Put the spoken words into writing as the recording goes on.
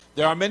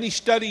There are many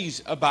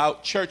studies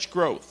about church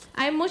growth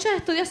Hay muchos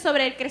estudios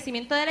sobre el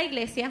crecimiento de la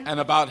iglesia and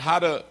about how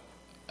to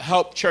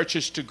help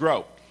churches to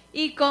grow.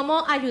 y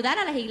cómo ayudar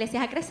a las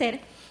iglesias a crecer.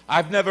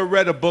 I've never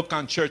read a book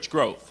on church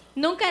growth,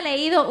 Nunca he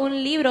leído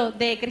un libro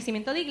de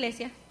crecimiento de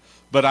iglesia,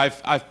 but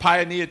I've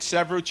pioneered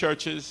several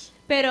churches,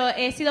 pero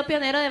he sido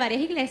pionero de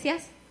varias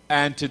iglesias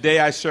and today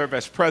I serve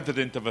as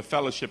president of a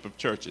fellowship of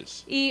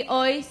churches. y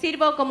hoy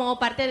sirvo como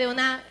parte de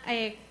una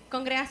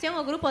congregación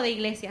o grupo de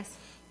iglesias.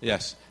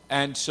 Yes,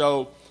 and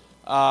so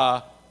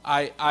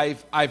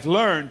I've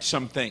learned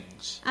some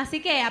things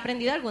Así que he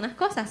aprendido algunas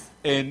cosas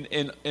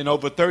in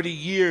over 30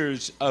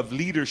 years of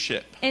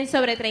leadership. en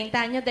sobre 30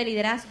 años de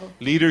liderazgo.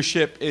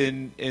 Leadership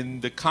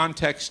in the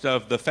context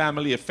of the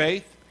family of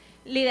faith,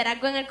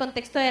 Liderazgo en el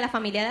contexto de la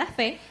familia de la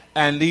fe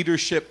and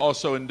leadership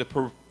also in the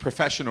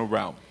professional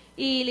realm.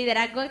 y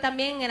liderazgo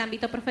también en el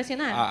ámbito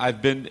profesional.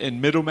 I've been in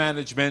middle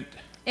management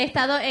He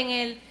estado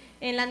en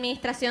la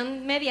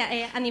administración media,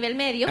 a nivel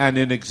medio and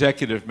in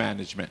executive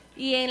management.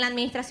 y en la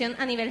administración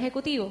a nivel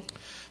ejecutivo.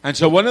 And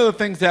so one of the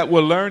things that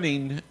we're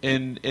learning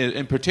in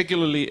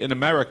particularly in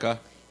America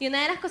Y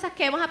una de las cosas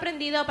que hemos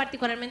aprendido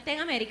particularmente en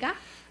América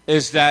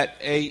is that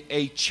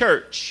a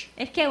church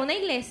es que una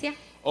iglesia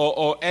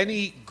or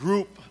any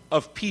group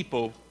of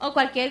people o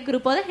cualquier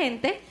grupo de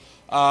gente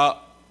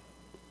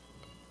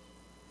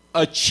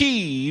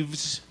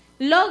achieves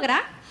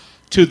logra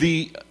to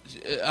the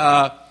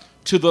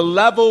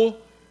level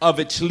of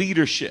its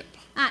leadership.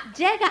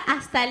 llega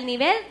hasta el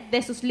nivel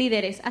de sus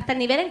líderes, hasta el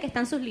nivel en que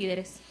están sus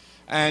líderes.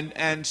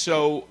 And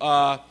so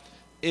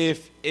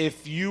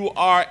if you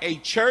are a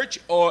church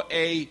or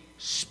a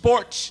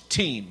sports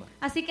team,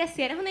 Así que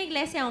si eres una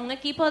iglesia o un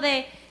equipo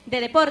de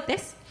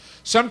deportes,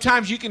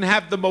 sometimes you can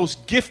have the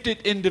most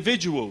gifted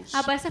individuals,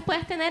 a veces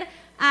puedes tener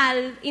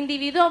al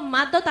individuo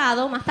más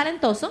dotado, más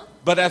talentoso,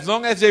 but as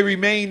long as they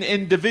remain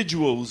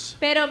individuals,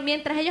 pero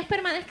mientras ellos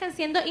permanezcan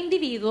siendo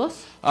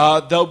individuos,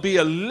 there'll be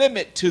a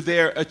limit to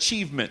their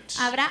achievements.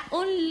 habrá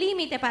un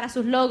límite para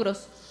sus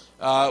logros.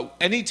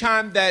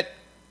 Anytime that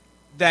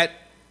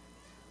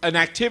an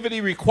activity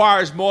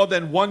requires more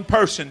than one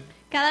person,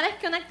 Cada vez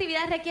que una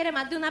actividad requiere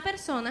más de una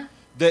persona,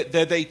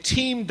 there's a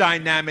team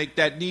dynamic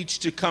that needs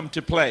to come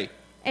to play.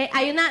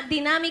 hay una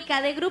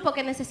dinámica de grupo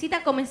que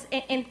necesita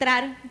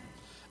entrar.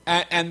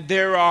 And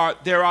there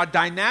are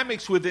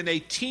dynamics within a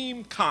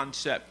team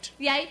concept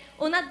Y hay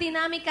unas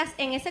dinámicas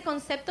en ese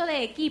concepto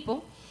de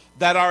equipo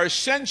that are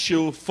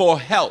essential for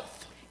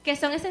health. que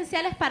son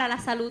esenciales para la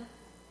salud.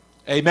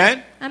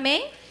 Amen?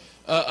 Amén.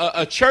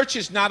 A church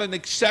is not an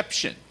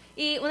exception.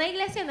 Y una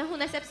iglesia no es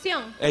una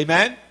excepción.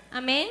 Amen?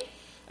 Amén.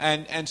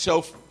 And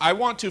so I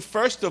want to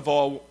first of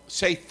all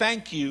say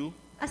thank you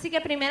Así que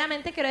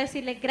primeramente quiero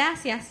decirle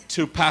gracias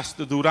to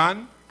Pastor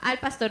Duran, al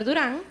pastor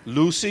Durán,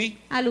 Lucy,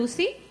 a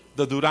Lucy,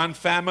 the Duran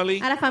family,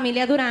 a la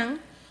familia Durán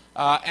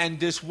and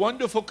this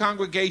wonderful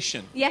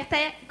congregation, y a esta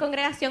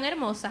congregación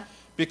hermosa.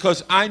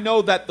 because I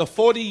know that the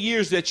 40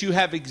 years that you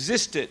have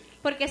existed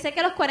Porque sé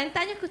que los 40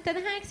 años que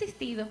ustedes han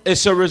existido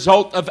is a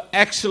result of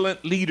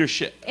excellent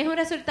leadership. es un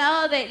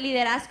resultado de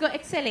liderazgo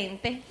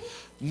excelente.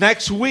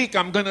 Next week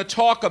I'm going to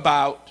talk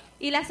about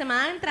Y la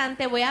semana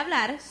entrante voy a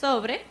hablar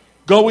sobre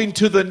going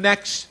to the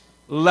next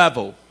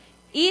level,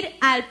 ir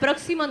al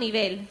próximo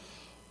nivel,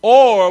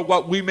 or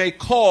what we may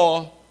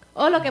call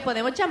o lo que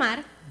podemos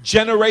llamar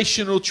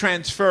generational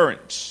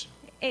transference.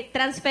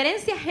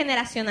 transferencia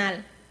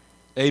generacional.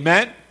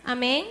 Amen?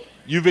 Amén.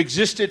 You've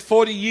existed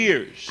 40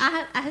 years.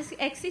 Has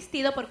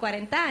existido por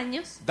 40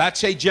 años.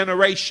 That's a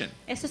generation.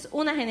 Eso es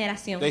una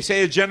generación. They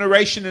say a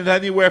generation is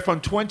anywhere from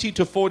 20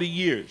 to 40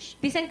 years.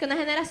 Dicen que una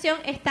generación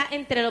está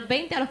entre los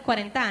 20 a los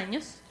 40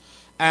 años.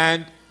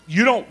 And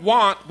you don't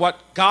want what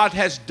God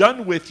has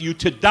done with you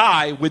to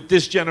die with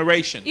this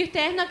generation. Y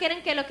ustedes no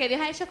quieren que lo que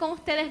Dios ha hecho con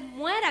ustedes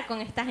muera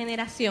con esta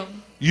generación.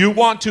 You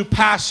want to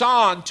pass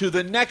on to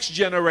the next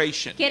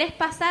generation Quieres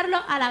pasarlo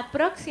a la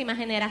próxima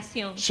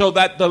generación so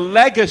that the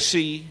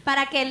legacy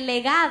para que el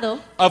legado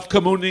of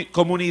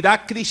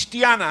comunidad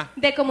cristiana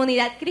de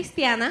comunidad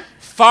cristiana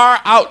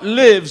far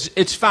outlives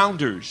its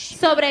founders.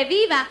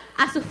 sobreviva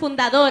a sus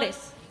fundadores.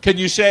 Can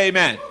you say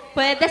amen?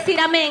 Puedes decir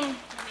amén.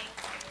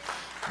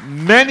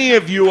 Many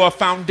of you are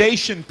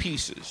foundation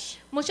pieces,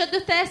 Muchos de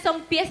ustedes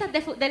son piezas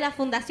de la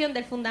fundación,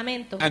 del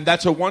fundamento. and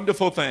that's a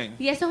wonderful thing.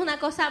 Y eso es una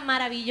cosa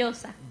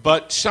maravillosa.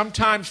 But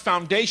sometimes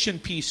foundation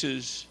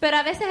pieces, Pero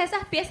a veces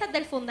esas piezas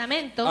del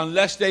fundamento,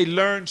 unless they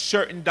learn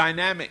certain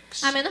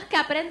dynamics a menos que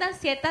aprendan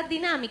ciertas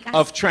dinámicas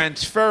of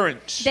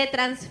transference, de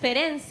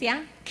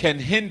transferencia, can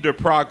hinder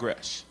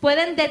progress.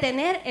 pueden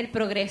detener el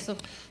progreso.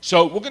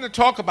 So we're going to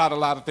talk about a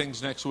lot of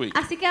things next week.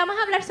 Así que vamos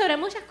a hablar sobre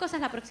muchas cosas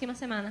la próxima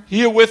semana.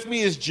 Here with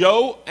me is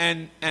Joe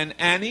and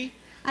Annie.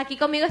 Aquí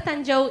conmigo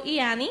están Joe y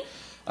Annie.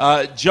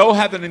 Joe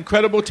had an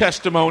incredible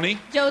testimony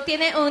Joe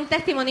tiene un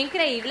testimonio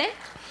increíble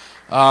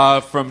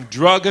from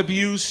drug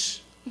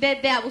abuse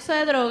desde abuso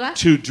de drogas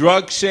to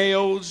drug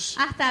sales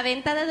hasta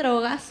venta de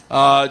drogas,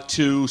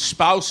 to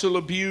spousal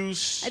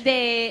abuse.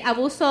 de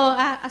abuso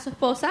a su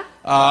esposa.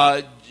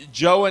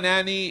 Joe and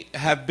Annie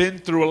have been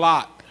through a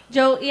lot.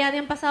 Joe y Annie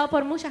han pasado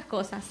por muchas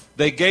cosas.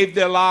 They gave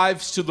their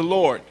lives to the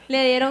Lord. Le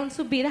dieron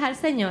sus vidas al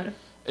Señor.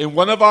 In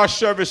one of our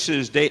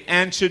services, they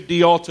answered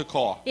the altar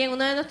call. Y en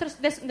uno de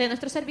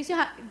nuestros servicios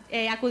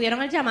acudieron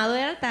al llamado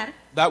del altar.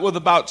 That was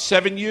about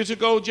 7 years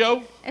ago,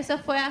 Joe? Eso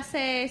fue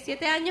hace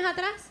 7 años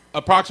atrás.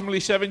 Approximately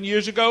 7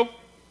 years ago.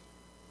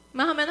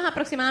 Más o menos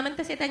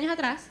aproximadamente 7 años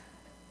atrás.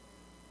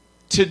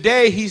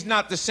 Today, he's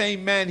not the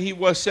same man he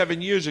was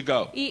 7 years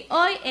ago. Y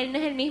hoy él no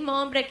es el mismo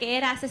hombre que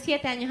era hace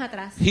 7 años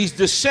atrás. He's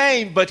the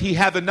same, but he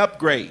had an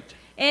upgrade.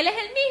 Él es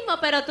el mismo,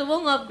 pero tuvo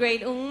un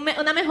upgrade,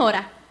 una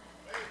mejora.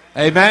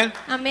 Amen?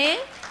 Amén.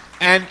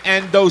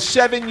 And those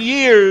 7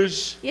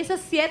 years, Y esos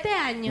 7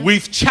 años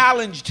we've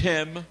challenged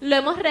him lo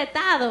hemos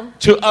retado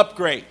to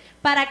upgrade.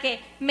 para que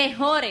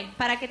mejore,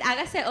 para que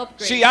haga ese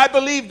upgrade. See, I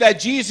believe that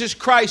Jesus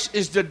Christ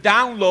is the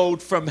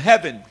download from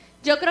heaven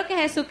Yo creo que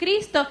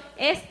Jesucristo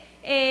es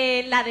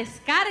la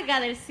descarga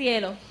del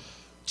cielo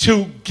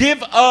to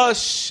give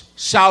us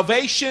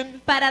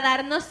salvation para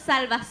darnos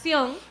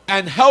salvación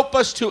and help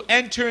us to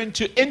enter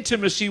into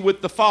intimacy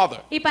with the Father.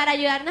 y para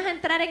ayudarnos a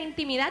entrar en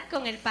intimidad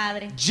con el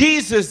Padre.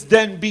 Jesus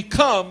then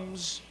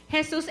becomes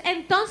Jesús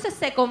entonces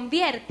se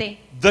convierte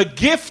the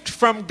gift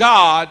from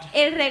God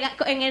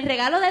en el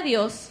regalo de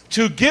Dios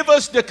to give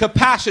us the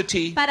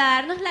capacity para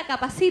darnos la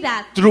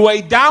capacidad through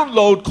a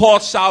download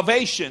called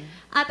salvation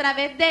a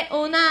través de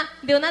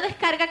una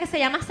descarga que se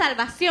llama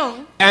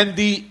salvación and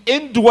the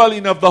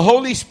indwelling of the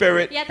Holy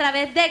Spirit y a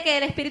través de que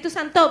el Espíritu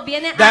Santo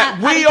viene a that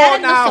we habitar all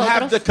en now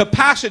have the nosotros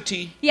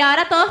capacity y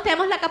ahora todos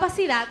tenemos la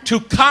capacidad to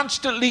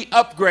constantly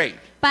upgrade.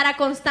 para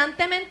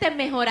constantemente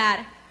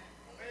mejorar.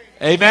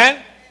 Amen?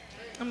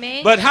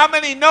 Amén. But how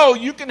many know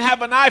you can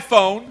have an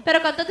iPhone Pero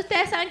 ¿cuántos de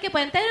ustedes saben que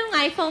pueden tener un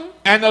iPhone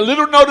and a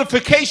little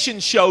notification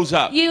shows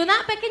up y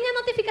una pequeña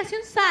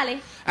notificación sale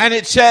and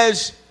it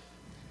says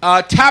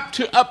tap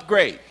to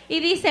upgrade, y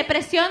dice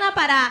presiona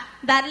para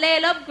darle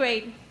el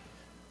upgrade?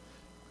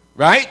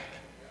 right?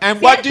 And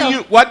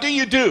Cierto. what do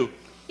you do?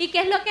 ¿Y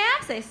qué es lo que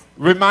haces?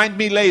 Remind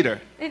me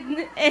later.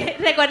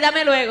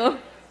 Recuérdame luego.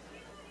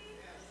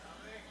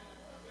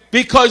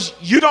 Because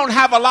you don't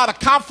have a lot of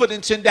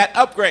confidence in that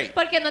upgrade.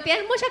 Porque no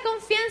tienes mucha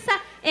confianza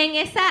en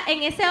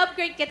ese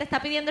upgrade que te está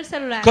pidiendo el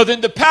celular. Because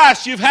in the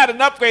past you've had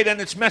an upgrade and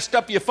it's messed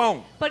up your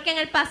phone. Porque en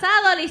el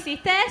pasado le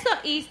hiciste eso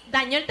y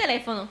dañó el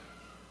teléfono.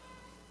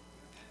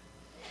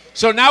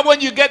 So now when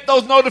you get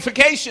those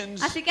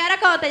notifications, Así que ahora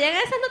cuando te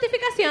llegan esas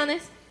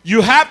notificaciones,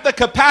 you have the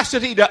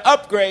capacity to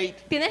upgrade,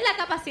 tienes la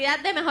capacidad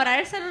de mejorar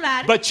el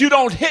celular, but you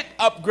don't hit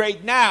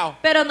upgrade now.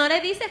 pero no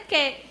le dices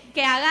que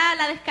haga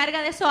la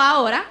descarga de eso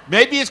ahora.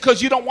 Maybe it's because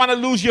you don't want to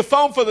lose your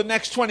phone for the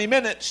next 20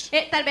 minutes.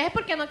 Tal vez es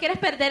porque no quieres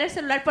perder el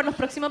celular por los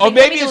próximos Or 20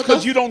 maybe it's minutos.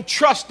 because you don't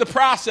trust the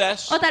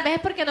process. O tal vez es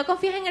porque no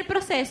confías en el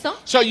proceso.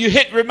 So you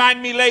hit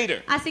remind me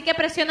later. Así que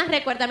presionas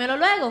recuérdamelo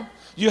luego.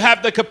 You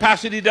have the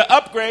capacity to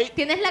upgrade,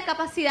 Tienes la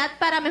capacidad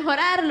para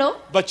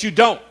mejorarlo, but you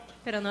don't.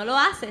 pero no lo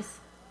haces.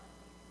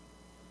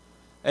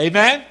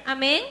 Amen?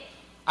 Amén.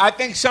 I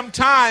think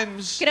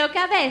sometimes Creo que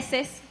a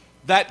veces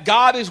that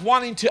God is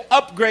wanting to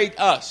upgrade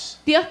us.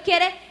 Dios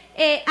quiere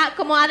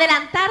como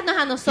adelantarnos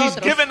a He's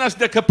nosotros. given us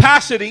the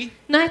capacity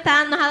Nos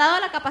ha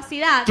dado la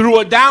capacidad through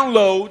a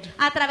download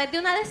a través de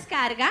una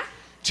descarga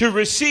to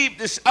receive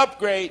this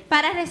upgrade,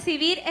 para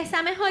recibir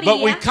esa but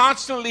we mejoría,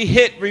 constantly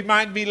hit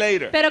remind me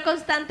later. pero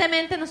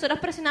constantemente nosotros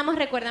presionamos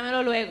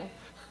recuérdamelo luego.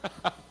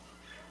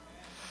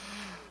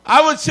 I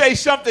would say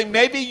something,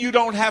 maybe you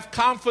don't have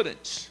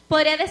confidence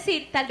Podría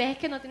decir, tal vez es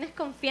que no tienes in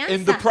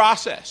the confianza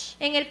process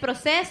en el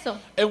proceso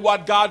and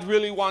what God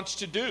really wants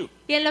to do.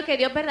 y en lo que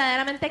Dios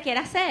verdaderamente quiere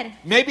hacer.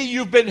 Maybe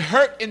you've been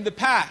hurt in the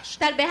past,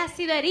 Tal vez has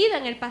sido herido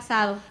en el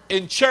pasado,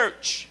 in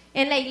church,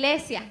 en la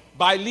iglesia,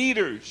 by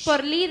leaders,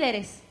 por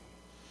líderes.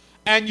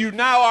 and you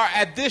now are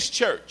at this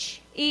church,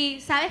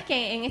 Y sabes que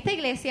en esta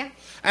iglesia,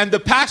 and the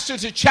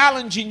pastors are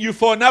challenging you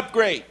for an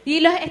upgrade, y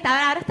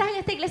ahora estás en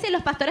esta iglesia y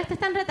los pastores te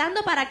están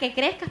retando para que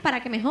crezcas,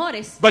 para que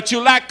mejores. but you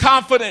lack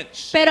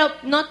confidence. Pero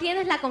no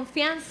tienes la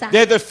confianza.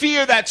 There's the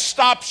fear that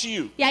stops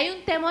you. Y hay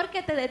un temor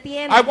que te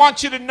detiene. I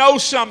want you to know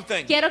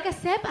something. Quiero que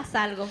sepas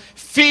algo.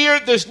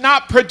 Fear does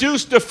not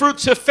produce the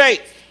fruits of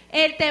faith.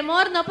 El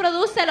temor no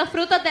produce los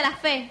frutos de la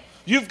fe.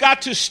 You've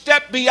got to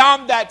step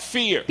beyond that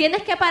fear.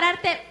 Tienes que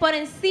pararte por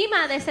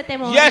encima de ese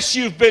temor. Yes,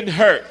 you've been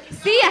hurt.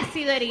 Sí has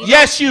sido herido.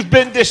 Yes, you've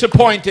been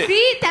disappointed.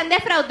 Sí te han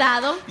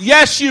defraudado.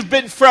 Yes, you've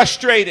been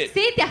frustrated.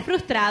 Sí te has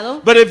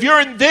frustrado. But if you're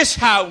in this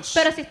house,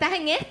 Pero si estás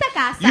en esta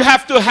casa, you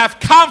have to have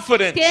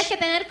confidence tienes que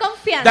tener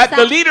confianza that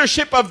the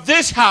leadership of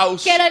this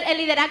house que el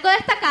liderazgo de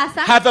esta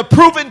casa have a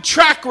proven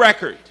track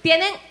record.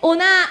 tienen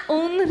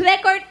un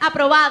récord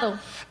aprobado.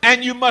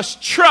 And you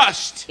must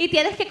trust Y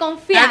tienes que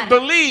confiar and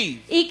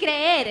believe y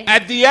creer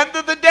at the end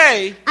of the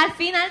day, al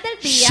final del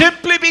día,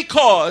 simply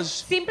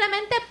because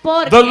simplemente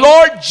porque the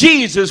Lord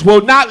Jesus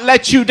will not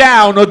let you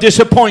down or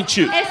disappoint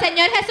you. el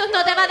Señor Jesús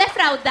no te va a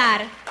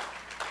defraudar.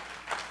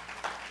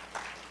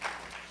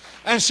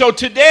 And so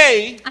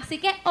today,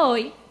 Así que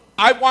hoy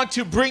I want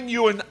to bring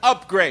you an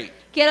upgrade.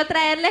 quiero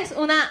traerles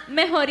una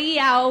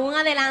mejoría o un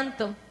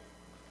adelanto.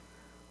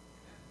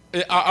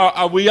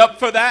 Are we up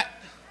for that?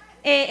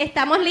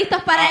 ¿Estamos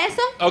listos para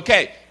eso?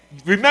 Okay.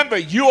 Remember,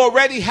 you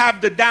already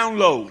have the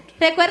download.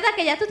 Recuerda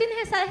que ya tú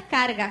tienes esa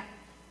descarga.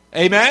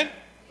 Amen?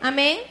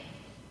 Amén.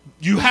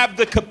 You have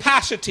the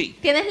capacity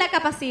Tienes la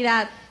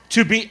capacidad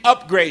to be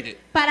upgraded.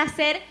 para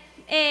ser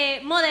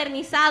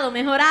modernizado,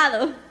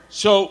 mejorado.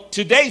 So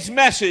today's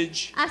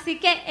message, Así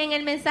que en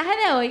el mensaje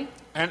de hoy,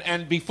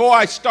 and before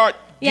I start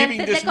y giving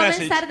antes de this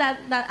message, comenzar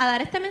a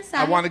dar este I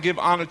mensaje, want to give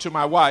honor to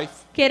my wife.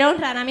 quiero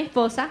honrar a mi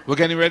esposa. We're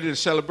getting ready to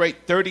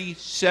celebrate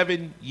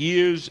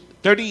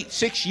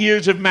 36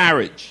 years of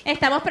marriage.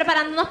 Estamos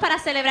preparándonos para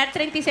celebrar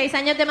 36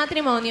 años de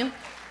matrimonio.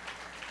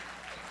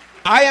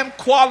 I am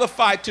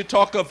qualified to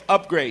talk of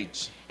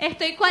upgrades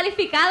Estoy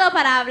cualificado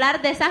para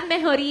hablar de esas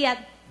mejorías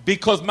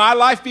because my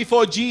life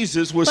before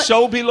Jesus was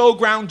so below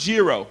ground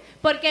zero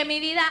porque mi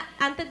vida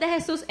antes de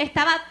Jesús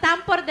estaba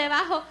tan por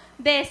debajo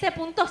de ese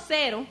punto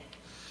cero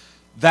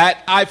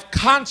that I've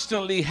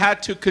constantly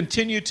had to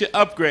continue to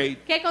upgrade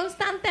que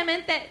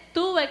constantemente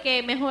tuve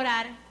que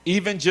mejorar,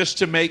 even just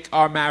to make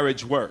our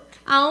marriage work.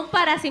 aún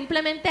para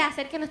simplemente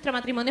hacer que nuestro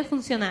matrimonio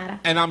funcionara.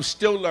 And I'm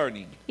still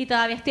learning Y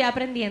todavía estoy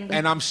aprendiendo.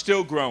 and I'm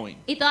still growing.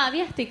 Y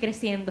todavía estoy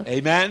creciendo.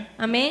 Amen?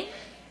 Amén.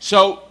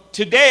 So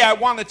today I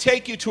want to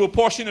take you to a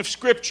portion of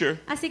scripture.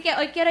 Así que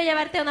hoy quiero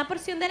llevarte a una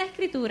porción de la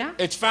escritura.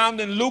 It's found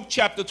in Luke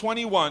chapter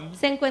 21,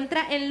 Se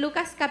encuentra en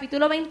Lucas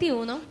capítulo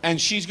 21. and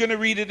she's going to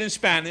read it in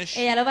Spanish.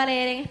 Ella lo va a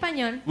leer en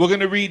español. We're going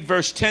to read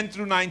verse 10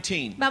 through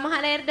 19. Vamos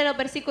a leer de los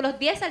versículos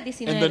 10 al In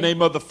the 19.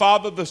 name of the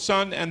Father, the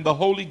Son, and the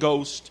Holy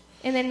Ghost,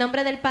 En el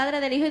nombre del Padre,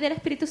 del Hijo y del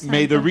Espíritu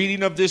may the Santo.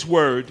 reading of this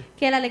word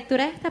Que la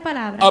lectura de esta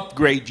palabra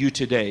upgrade you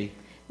today.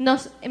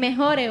 nos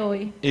mejore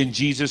hoy. In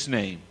Jesus'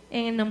 name.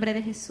 En el nombre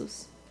de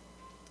Jesús.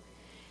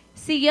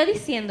 Siguió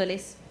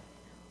diciéndoles: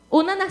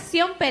 una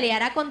nación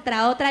peleará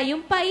contra otra y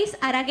un país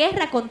hará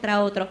guerra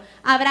contra otro.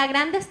 Habrá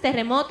grandes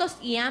terremotos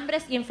y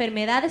hambres y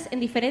enfermedades en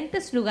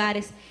diferentes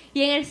lugares,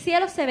 y en el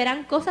cielo se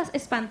verán cosas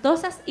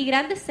espantosas y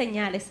grandes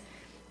señales.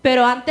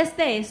 Pero antes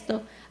de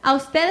esto, a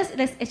ustedes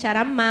les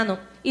echarán mano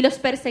y los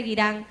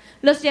perseguirán,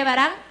 los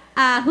llevarán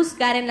a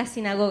juzgar en las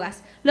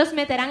sinagogas, los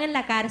meterán en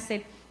la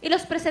cárcel y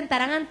los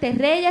presentarán ante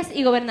reyes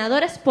y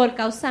gobernadores por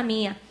causa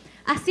mía.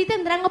 Así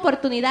tendrán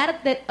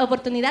oportunidad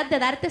de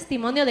dar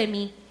testimonio de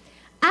mí.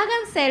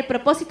 Háganse el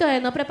propósito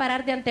de no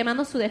preparar de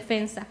antemano su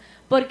defensa,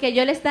 porque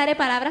yo les daré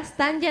palabras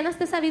tan llenas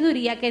de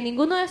sabiduría que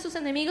ninguno de sus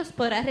enemigos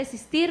podrá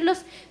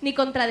resistirlos ni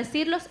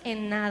contradecirlos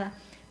en nada.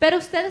 Pero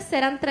ustedes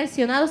serán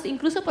traicionados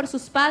incluso por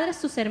sus padres,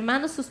 sus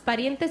hermanos, sus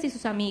parientes y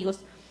sus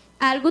amigos.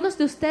 A algunos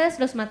de ustedes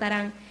los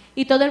matarán,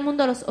 y todo el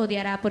mundo los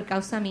odiará por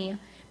causa mía.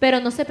 Pero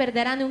no se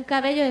perderá ni un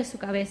cabello de su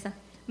cabeza.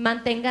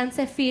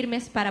 Manténganse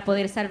firmes para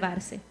poder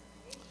salvarse.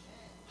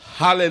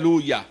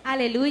 Hallelujah.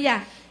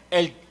 Aleluya.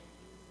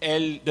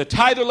 The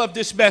title of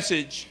this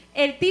message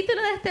El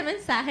título de este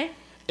mensaje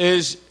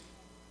is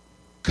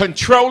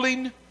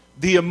Controlling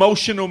the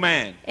Emotional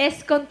Man.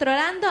 es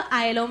Controlando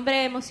a el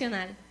hombre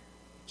emocional.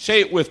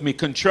 Say it with me.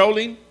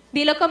 Controlling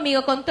Dilo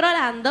conmigo: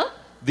 controlando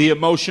the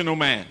Emotional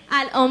Man.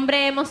 al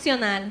hombre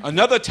emocional.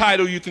 Another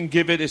title you can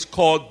give it is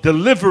called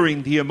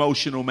Delivering the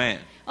Emotional Man.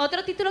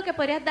 Otro título que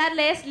podrías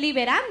darle es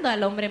Liberando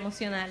al hombre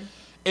emocional.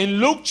 In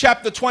Luke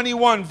chapter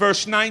 21,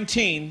 verse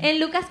 19, En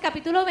Lucas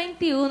capítulo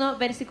 21,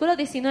 versículo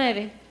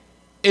 19,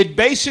 it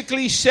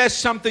basically says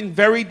something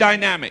very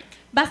dynamic.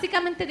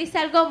 básicamente dice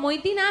algo muy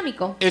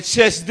dinámico. It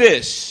says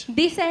this: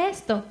 Dice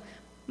esto: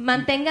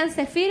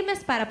 manténganse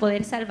firmes para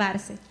poder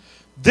salvarse.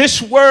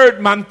 this word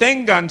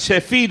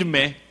manténganse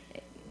firme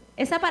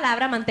Esa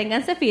palabra,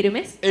 manténganse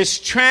firmes, is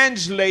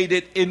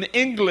translated in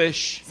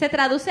English, se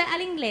traduce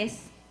al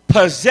inglés,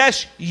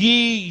 possess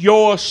ye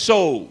your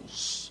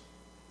souls.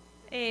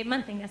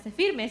 manténganse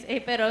firmes,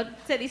 pero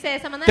se dice de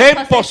esa manera.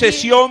 Ten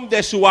posesión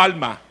de su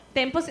alma.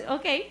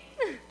 Ok.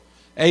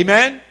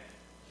 Amen.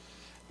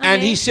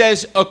 And he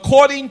says,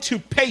 according to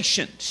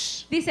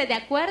patience, Dice, de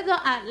acuerdo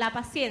a la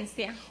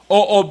paciencia,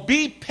 or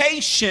be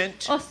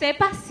patient o sé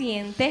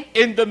paciente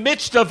in the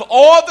midst of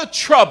all the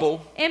trouble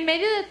en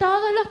medio de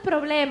todos los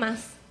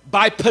problemas,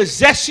 by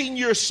possessing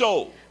your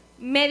soul.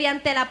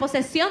 mediante la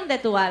posesión de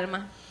tu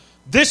alma.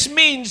 This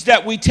means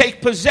that we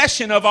take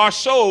possession of our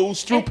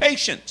souls through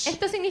patience.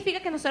 Esto significa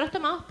que nosotros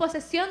tomamos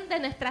posesión de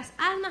nuestras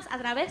almas a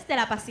través de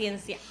la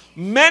paciencia.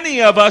 Many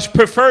of us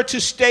prefer to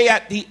stay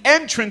at the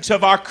entrance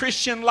of our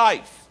Christian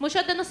life.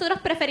 Muchos de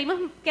nosotros preferimos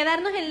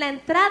quedarnos en la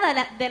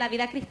entrada de la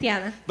vida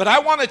cristiana. But I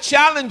want to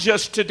challenge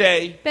us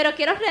today Pero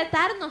quiero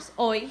retarnos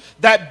hoy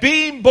that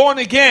being born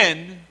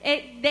again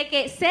de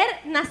que ser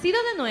nacido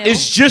de nuevo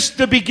is just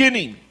the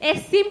beginning.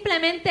 es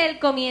simplemente el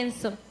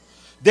comienzo.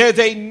 There's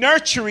a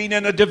nurturing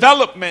and a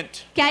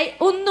development Que hay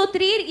un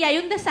nutrir y hay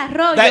un that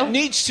desarrollo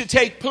needs to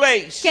take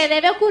place que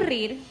debe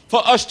ocurrir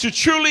for us to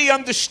truly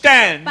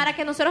understand para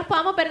que nosotros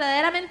podamos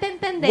verdaderamente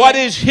entender what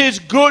is His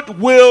good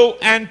will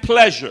and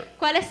pleasure.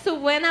 cuál es su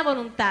buena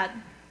voluntad.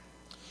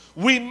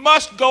 We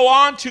must go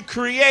on to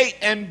create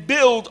and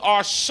build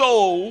our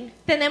soul,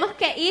 Tenemos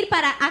que ir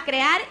para a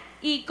crear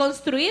y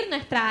construir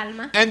nuestra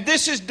alma. and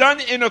this is done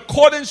in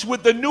accordance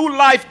with the new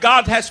life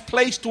God has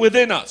placed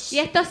within us. Y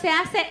esto se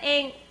hace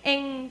en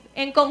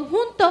en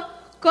conjunto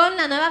con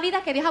la nueva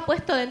vida que Dios ha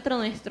puesto dentro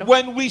nuestro.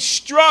 When we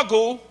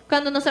struggle,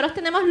 Cuando nosotros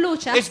tenemos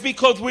luchas, it's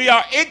because we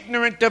are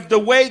ignorant of the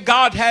way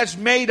God has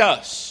made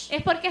us.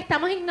 es porque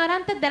estamos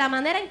ignorantes de la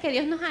manera en que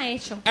Dios nos ha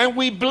hecho. And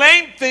we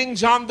blame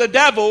things on the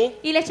devil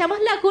Y le echamos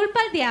la culpa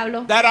al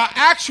diablo, that are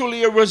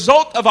actually a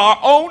result of our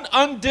own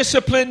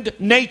undisciplined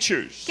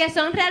natures. que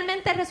son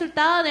realmente el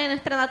resultado de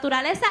nuestra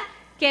naturaleza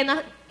que nos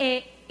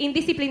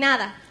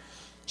indisciplinada.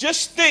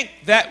 Just think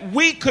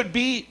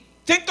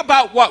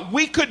about what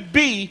we could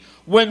be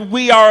when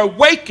we are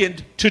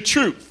awakened to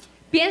truth.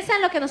 Piensa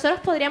en lo que nosotros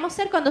podríamos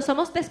ser cuando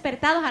somos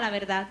despertados a la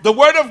verdad. The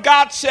Word of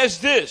God says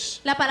this: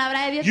 La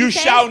palabra de Dios you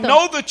dice shall esto: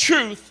 know the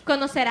truth,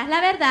 conocerás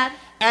la verdad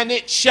and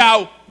it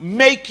shall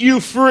make you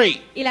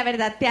free. y la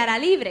verdad te hará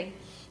libre.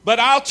 But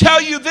I'll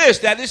tell you this,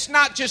 that it's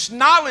not just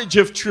knowledge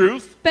of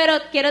truth, Pero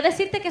quiero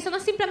decirte que eso no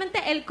es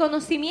simplemente el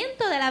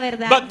conocimiento de la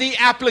verdad, but the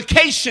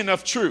application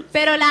of truth.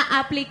 pero la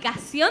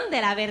aplicación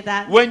de la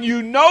verdad. When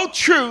you know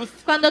truth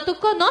Cuando tú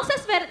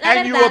conoces la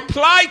and you verdad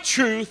apply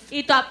truth,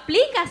 y tú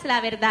aplicas la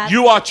verdad,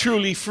 you are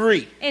truly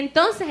free.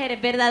 entonces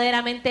eres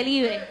verdaderamente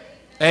libre.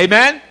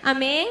 Amen?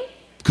 Amén.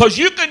 Because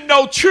you can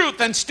know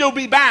truth and still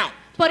be bound.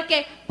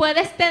 Porque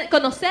puedes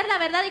conocer la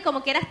verdad y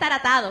como quiera estar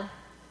atado.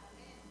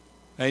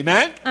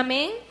 Amen?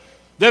 Amén.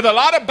 There's a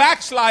lot of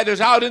backsliders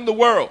out in the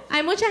world.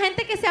 Hay mucha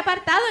gente que se ha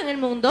apartado en el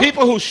mundo,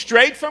 People who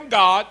strayed from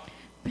God,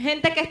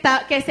 gente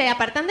que se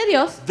apartan de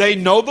Dios, they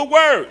know the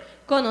word.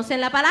 conocen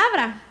la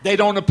palabra, They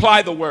don't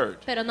apply the word.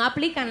 pero no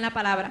aplican la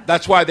palabra.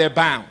 That's why they're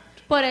bound.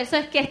 Por eso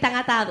es que están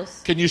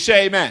atados. Can you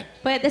say amen?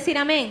 Puedes decir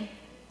amén.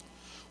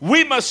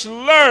 We must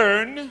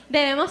learn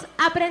Debemos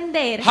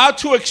aprender how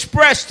to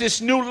express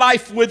this new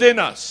life within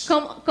us.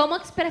 cómo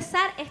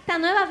expresar esta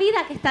nueva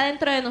vida que está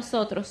dentro de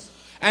nosotros.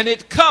 And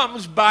it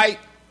comes by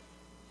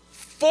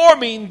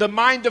forming the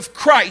mind of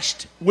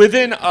Christ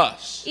within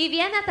us. Y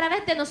viene a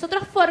través de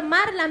nosotros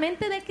formar la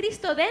mente de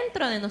Cristo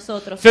dentro de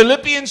nosotros.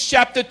 Philippians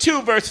chapter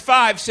 2 verse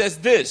 5 says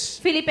this: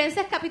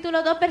 Filipenses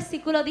capítulo 2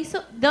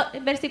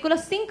 versículo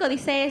 5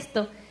 dice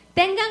esto: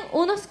 tengan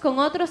unos con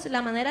otros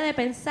la manera de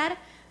pensar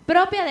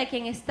propia de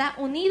quien está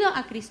unido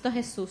a Cristo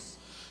Jesús.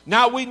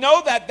 Now we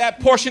know that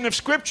portion of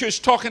scripture is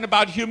talking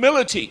about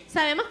humility,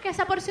 Sabemos que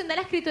esa porción de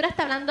la escritura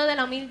está hablando de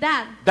la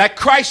humildad, that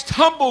Christ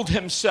humbled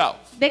himself.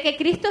 de que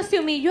Cristo se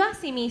humilló a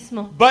sí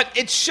mismo. But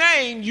it's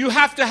saying you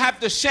have to have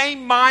the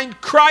same mind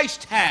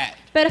Christ had.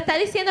 Pero está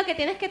diciendo que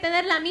tienes que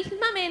tener la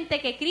misma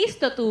mente que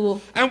Cristo tuvo.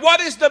 And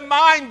what is the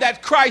mind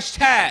that Christ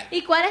had?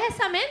 ¿Y cuál es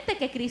esa mente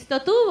que Cristo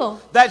tuvo?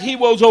 That he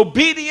was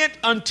obedient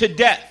unto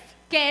death.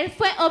 Que Él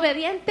fue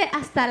obediente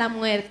hasta la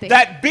muerte.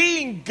 That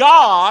being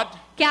God,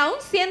 Que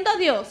aún siendo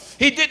Dios,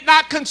 he did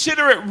not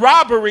consider it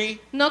robbery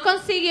no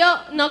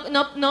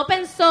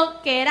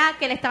pensó que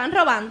le estaban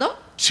robando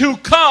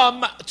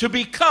to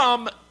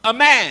become a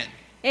man.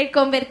 el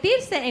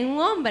convertirse en un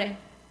hombre.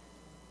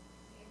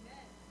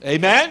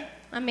 Amen?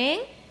 Amén.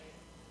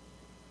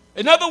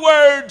 In other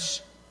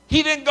words,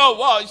 he didn't go,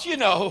 well, you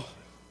know,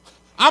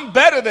 I'm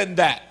better than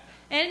that.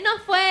 Él no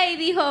fue y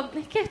dijo,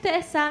 es que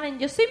ustedes saben,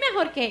 yo soy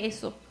mejor que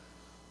eso.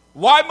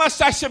 Why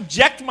must I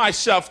subject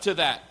myself to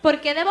that? ¿Por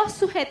qué debo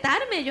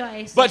sujetarme yo a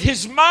eso? But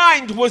his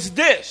mind was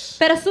this: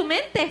 Pero su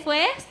mente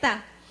fue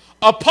esta.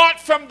 apart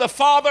from the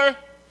Father,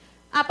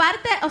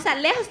 Aparte, o sea,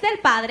 lejos del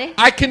Padre,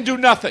 I can do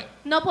nothing.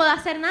 no puedo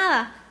hacer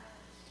nada.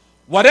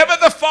 Whatever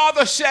the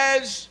Father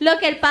says, Lo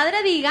que el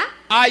Padre diga,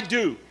 I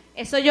do.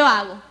 eso yo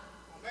hago.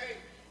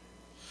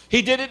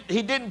 He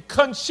didn't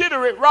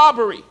consider it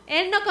robbery.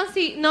 Él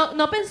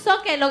no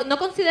pensó que no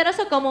consideró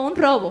eso como un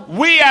robo.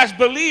 We as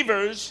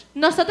believers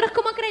Nosotros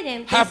como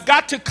creyentes have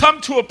got to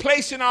come to a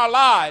place in our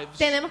lives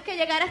tenemos que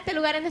llegar a este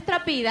lugar en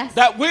nuestras vidas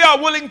that we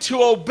are willing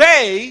to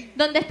obey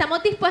donde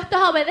estamos dispuestos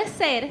a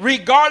obedecer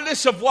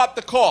regardless of what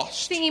the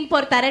cost. sin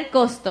importar el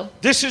costo.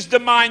 This is the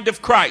mind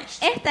of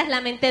Christ. Esta es la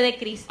mente de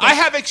Cristo. I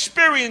have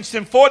experienced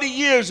in 40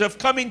 years of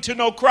coming to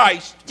know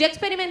Christ Yo he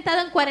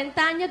experimentado en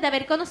 40 años de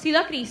haber conocido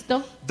a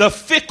Cristo the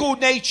fickle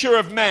nature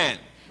of man.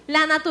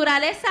 la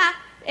naturaleza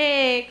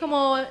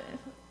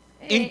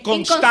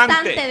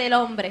Inconstante. del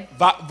hombre.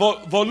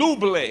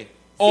 Voluble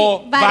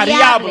o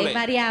variable,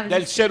 variable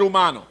del ser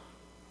humano.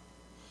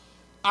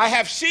 I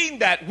have seen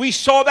that. We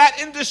saw that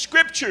in the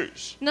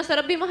scriptures.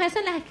 Nosotros vimos eso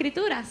en las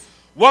escrituras.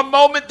 One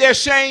moment they're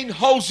saying,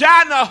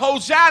 Hosanna,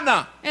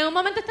 Hosanna. En un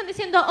momento están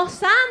diciendo,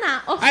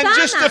 Hosanna, And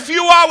just a Hosanna.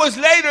 few hours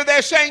later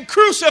they're saying,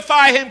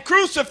 crucify him,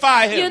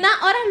 crucify Y him.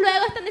 unas horas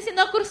luego están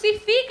diciendo,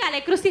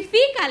 crucifícale,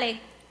 crucifícale.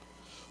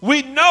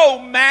 We know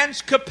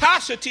man's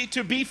capacity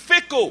to be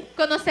fickle.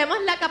 Conocemos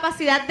la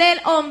capacidad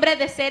del hombre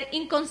de ser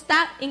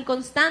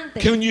inconstante.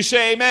 Can you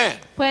say amen?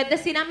 Puedes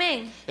decir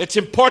amén. It's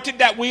important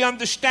that we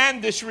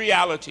understand this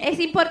reality. Es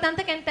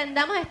importante que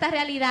entendamos esta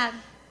realidad.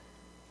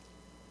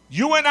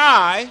 You and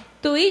I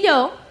Tú y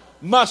yo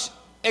must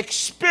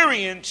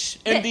experience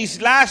in De- these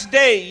last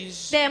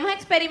days debemos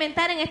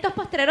experimentar en estos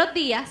postreros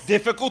días,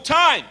 difficult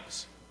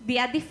times.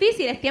 días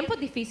difíciles, tiempos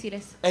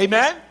difíciles.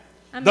 Amen?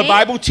 Amén. The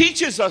Bible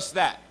teaches us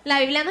that. La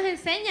Biblia nos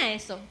enseña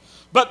eso.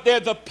 But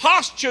there's a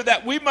posture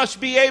that we must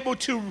be able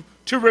to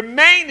to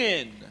remain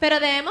in. Pero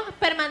debemos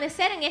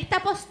permanecer en esta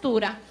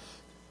postura.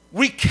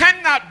 We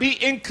cannot be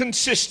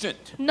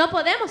inconsistent. No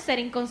podemos ser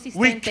We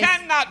inconsistentes.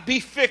 cannot be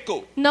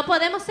fickle. No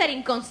podemos ser We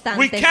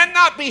inconstantes.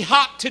 cannot be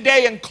hot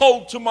today and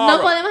cold No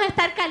tomorrow. podemos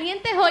estar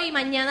calientes hoy y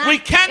mañana We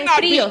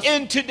cannot be fríos.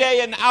 in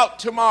today and out No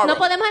tomorrow.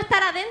 podemos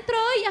estar adentro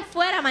hoy y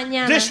afuera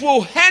mañana. This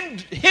will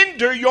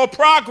hinder your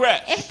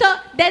progress. Esto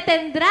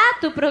detendrá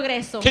tu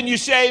progreso. Can you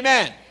say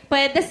amen?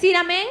 ¿Puedes decir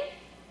amén?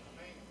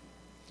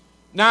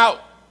 Now,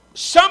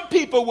 some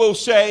people will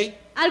say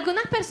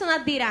Algunas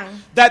personas dirán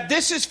that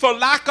this is for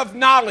lack of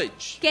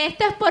knowledge. que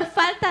esto es por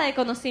falta de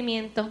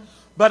conocimiento.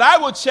 But I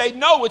would say,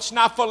 no, it's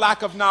not for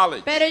lack of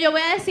knowledge. Pero yo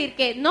voy a decir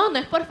que no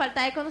es por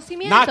falta de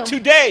conocimiento. Not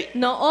today.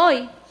 No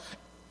hoy.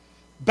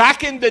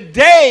 Back in the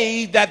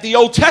day that the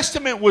Old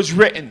Testament was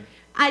written,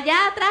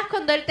 Allá atrás,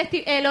 cuando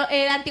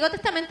el Antiguo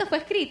Testamento fue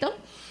escrito,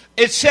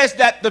 it says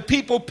that the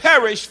people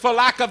perished for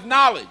lack of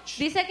knowledge.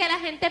 dice que la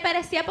gente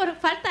perecía por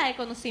falta de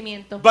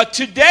conocimiento. But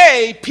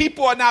today,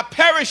 people are not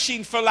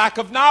perishing for lack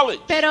of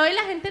knowledge. Pero hoy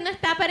la gente no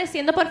está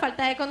pereciendo por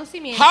falta de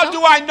conocimiento. How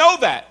do I know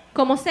that?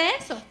 ¿Cómo sé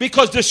eso?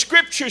 Because the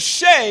scriptures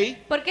say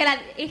Porque la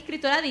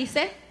Escritura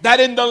dice that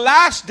in the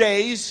last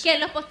days, que en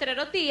los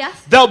posteriores días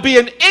there'll be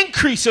an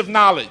increase of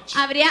knowledge.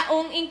 habría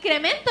un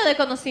incremento de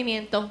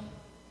conocimiento.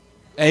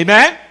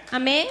 Amen?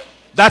 Amén.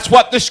 That's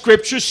what the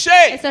scriptures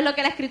say. Eso es lo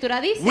que la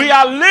Escritura dice. We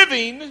are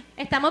living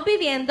Estamos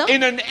viviendo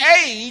in an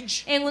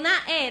age en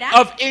una era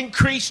of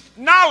increased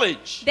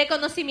knowledge. de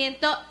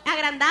conocimiento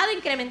agrandado,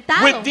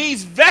 incrementado. With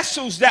these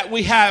vessels that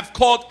we have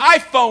called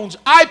iPhones,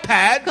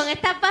 iPads, Con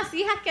estas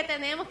vasijas que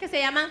tenemos que se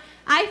llaman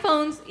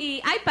iPhones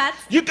y iPads,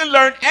 you can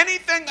learn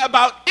anything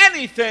about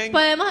anything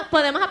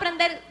podemos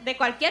aprender de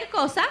cualquier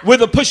cosa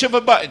with a push of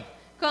a button.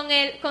 con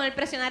el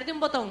presionar de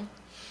un botón.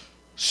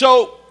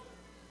 So,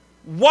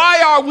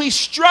 why are we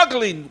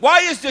struggling?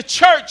 Why is the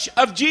church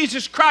of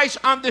Jesus Christ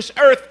on this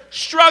earth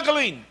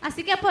struggling?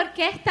 Así que ¿por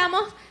qué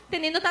estamos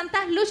teniendo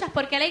tantas luchas?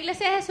 ¿Por qué la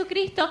iglesia de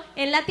Jesucristo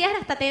en la tierra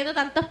está teniendo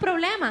tantos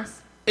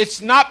problemas?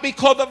 It's not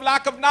because of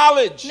lack of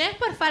knowledge. No es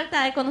por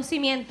falta de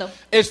conocimiento,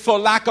 It's for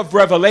lack of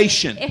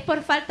revelation. es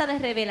por falta de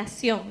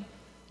revelación.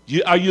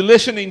 Are you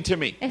listening to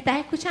me? ¿Estás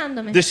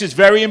escuchándome? This is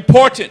very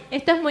important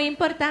Esto es muy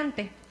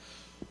importante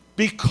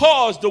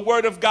because the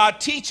Word of God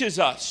teaches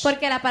us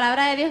porque la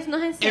palabra de Dios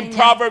nos in enseña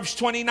Proverbs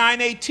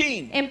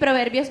 29:18. en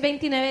Proverbios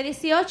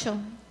 29:18.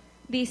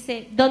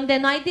 Dice, donde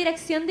no hay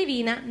dirección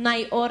divina, no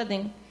hay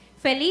orden.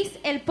 Feliz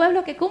el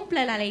pueblo que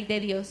cumple la ley de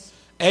Dios.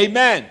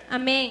 Amen.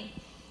 Amén.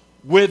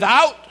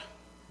 Without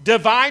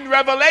divine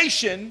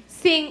revelation,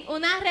 Sin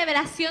una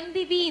revelación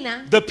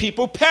divina, the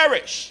people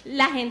perish.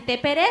 la gente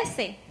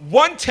perece.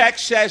 One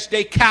text says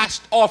they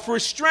cast off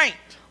restraint.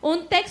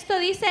 Un texto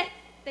dice,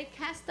 they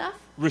cast off,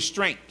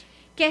 Restraint.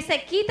 que se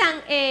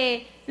quitan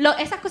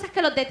esas cosas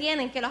que los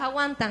detienen, que los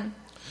aguantan.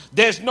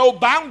 There's no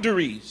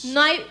boundaries.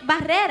 No hay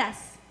barreras.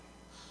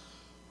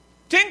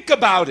 Think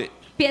about it.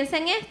 Piensa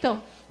en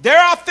esto. There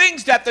are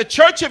things that the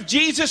Church of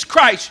Jesus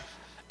Christ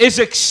is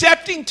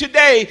accepting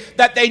today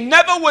that they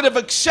never would have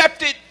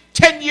accepted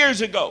 10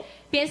 years ago.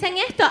 Piensa en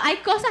esto. Hay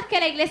cosas que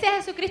la iglesia de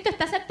Jesucristo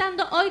está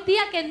aceptando hoy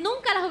día que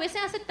nunca las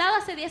hubiesen aceptado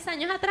hace 10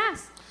 años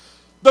atrás.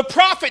 The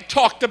prophet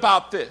talked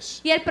about this.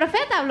 Y el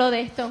profeta habló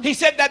de esto. He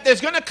said that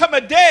there's going to come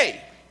a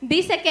day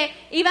Dice que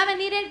iba a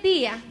venir el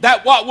día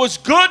that what was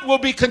good will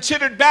be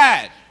considered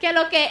bad, que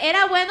lo que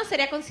era bueno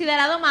sería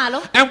considerado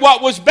malo and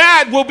what was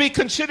bad will be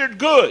considered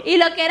good. y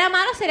lo que era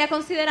malo sería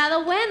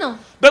considerado bueno.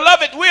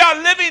 Beloved, we are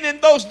living in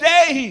those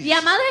days. Y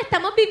amados,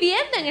 estamos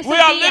viviendo en esos We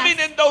are living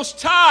días. in those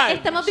times.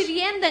 Estamos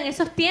viviendo en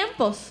esos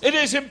tiempos. It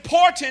is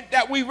important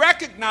that we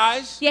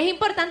recognize Y es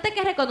importante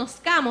que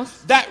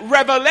reconozcamos that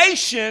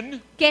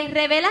revelation que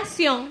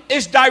revelación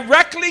is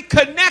directly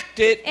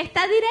connected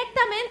está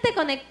directamente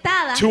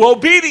conectada to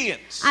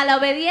obedience. a la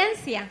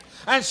obediencia.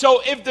 And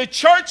so if the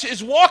church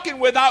is walking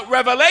without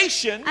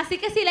revelation, Así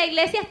que si la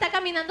iglesia está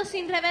caminando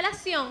sin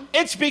revelación,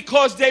 it's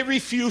because they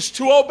refuse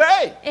to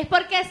obey. es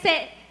porque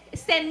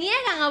se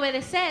niegan a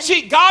obedecer.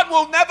 See, God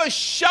will never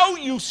show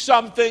you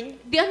something.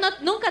 Dios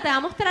nunca te va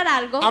a mostrar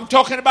algo. I'm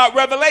talking about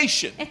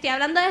revelation. Estoy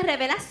hablando de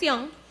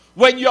revelación.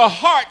 When your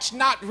heart's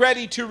not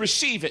ready to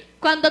receive it.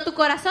 Cuando tu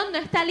corazón no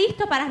está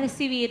listo para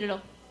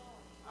recibirlo.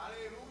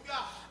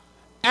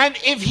 And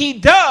if he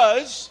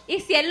does, Y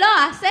si Él lo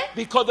hace,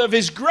 because of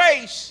his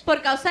grace,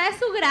 por causa de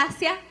su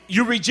gracia,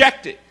 you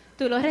reject it.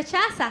 tú lo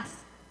rechazas.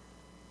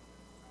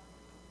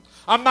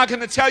 I'm not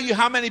going to tell you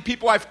how many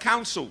people I've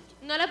counseled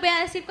No les voy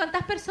a decir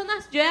cuántas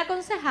personas yo he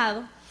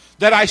aconsejado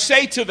that I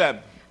say to them,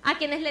 a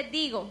quienes les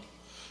digo,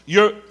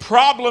 your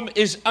problem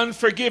is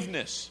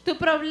unforgiveness. tu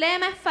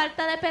problema es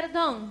falta de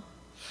perdón.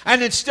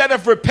 And instead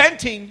of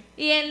repenting,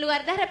 Y en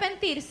lugar de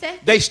arrepentirse,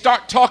 they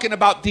start talking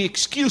about the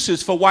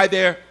excuses for why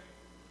they're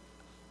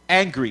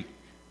angry.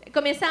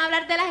 comienzan a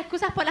hablar de las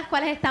excusas por las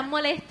cuales están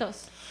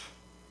molestos.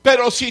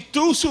 Pero si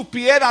tú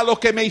supieras lo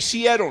que me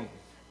hicieron.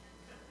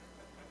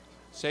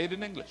 Say it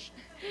in English.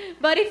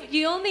 But if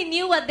you only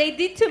knew what they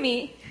did to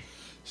me,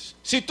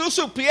 Si tú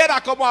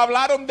supieras cómo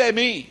hablaron de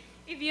mí.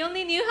 If you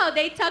only knew how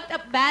they talked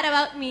bad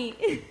about me.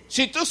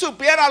 Si tú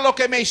supieras lo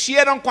que me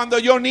hicieron cuando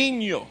yo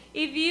niño.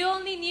 If you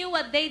only knew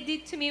what they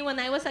did to me when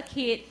I was a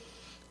kid.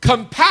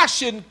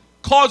 Compassion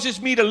causes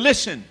me to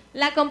listen.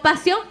 La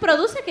compasión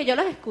produce que yo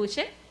los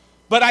escuche,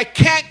 But I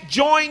can't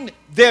join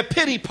their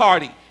pity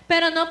party.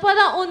 pero no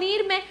puedo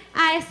unirme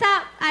a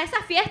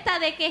esa fiesta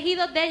de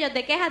quejidos de ellos,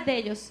 de quejas de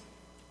ellos.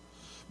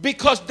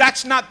 Because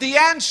that's not the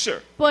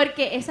answer.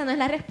 Porque esa no es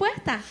la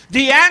respuesta.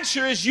 The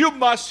answer is you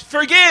must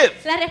forgive.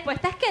 La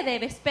respuesta es que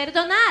debes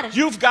perdonar.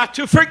 You've got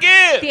to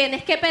forgive.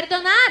 Tienes que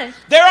perdonar.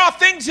 There are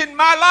things in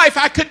my life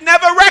I could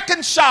never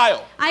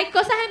reconcile. Hay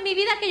cosas en mi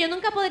vida que yo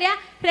nunca podría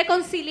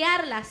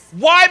reconciliarlas.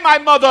 Why my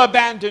mother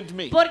abandoned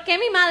me? ¿Por qué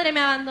mi madre me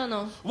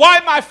abandonó? Why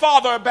my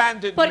father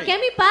abandoned ¿Por qué me?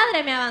 mi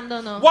padre me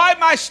abandonó? Why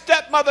my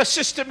stepmother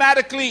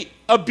systematically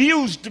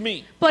abused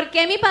me? ¿Por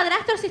qué mi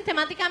padrastro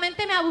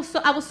sistemáticamente me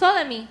abusó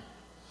de mí?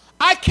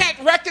 I can't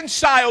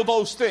reconcile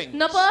those things.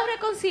 No puedo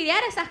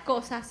reconciliar esas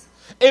cosas.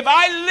 If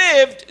I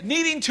lived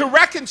needing to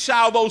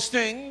reconcile those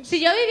things,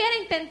 Si yo viviera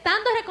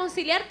intentando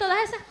reconciliar todas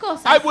esas I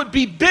cosas, would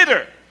be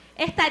bitter,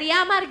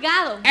 estaría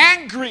amargado,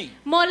 angry,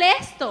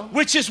 molesto,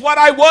 which is what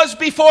I was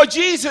before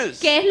Jesus.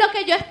 que es lo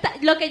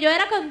que yo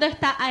era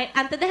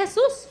antes de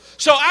Jesús.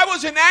 So I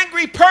was an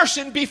angry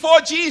person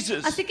before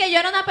Jesus. Así que yo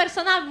era una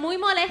persona muy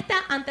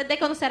molesta antes de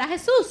conocer a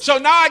Jesús. So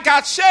now I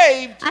got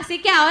saved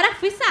Así que ahora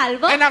fui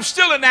salvo and I'm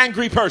still an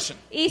angry person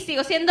y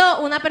sigo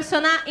siendo una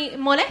persona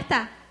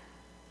molesta.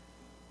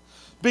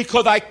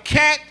 because I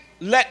can't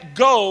let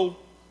go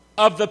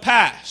of the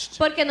past.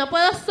 Porque no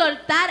puedo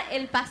soltar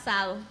el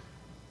pasado.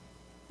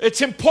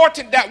 It's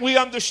important that we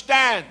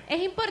understand.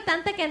 Es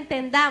importante que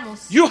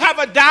entendamos You have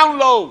a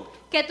download.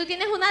 que tú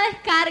tienes una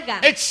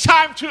descarga. It's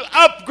time to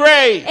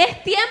upgrade.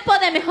 Es tiempo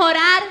de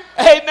mejorar.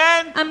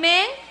 Amen.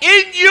 Amén.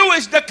 In you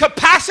is the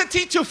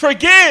capacity to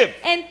forgive.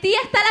 En ti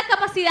está la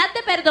capacidad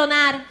de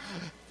perdonar.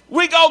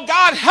 We go,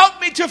 God, help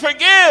me to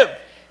forgive.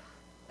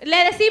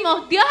 Le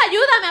decimos, Dios,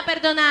 ayúdame a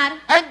perdonar.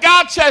 And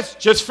God says,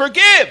 just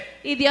forgive.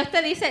 Y Dios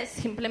te dice,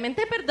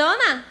 simplemente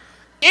perdona.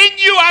 In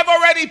you, I've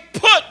already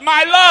put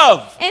my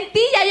love. En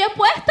ti ya yo he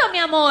puesto mi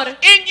amor.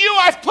 In you,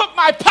 I've put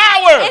my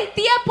power. En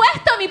ti he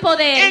puesto mi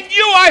poder. In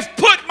you, I've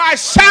put my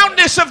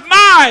soundness of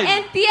mind.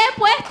 En ti he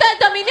puesto el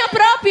dominio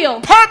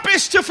propio.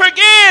 Purpose to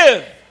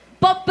forgive.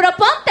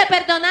 Proponte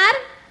perdonar.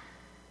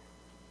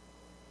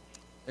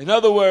 In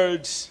other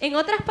words, En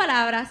otras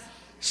palabras,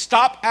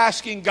 stop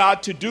asking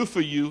God to do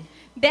for you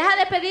deja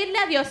de pedirle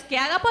a Dios que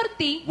haga por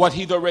ti what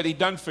He's already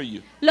done for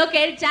you. lo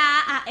que Él ya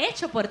ha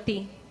hecho por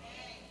ti.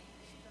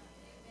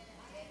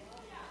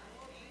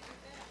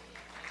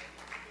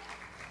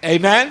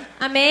 Amen.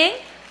 Amén.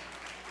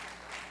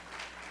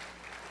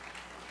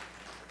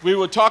 We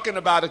were talking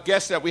about a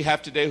guest that we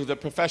have today who's a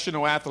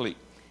professional athlete.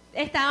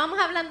 Estábamos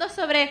hablando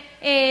sobre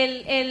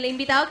el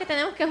invitado que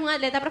tenemos, que es un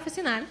atleta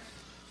profesional.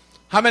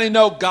 How many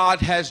know God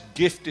has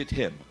gifted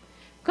him?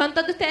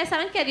 ¿Cuántos de ustedes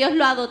saben que Dios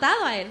lo ha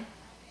dotado a él?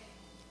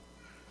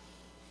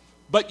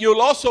 But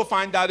you'll also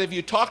find out if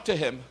you talk to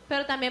him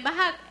Pero también vas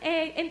a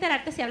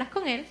enterarte si hablas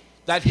con él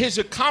that his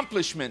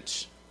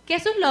accomplishments que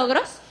sus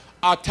logros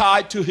are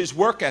tied to his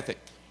work ethic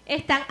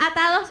están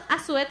atados a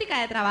su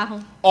ética de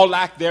trabajo or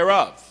lack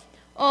thereof.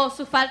 o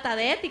su falta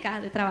de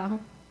ética de trabajo.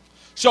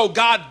 So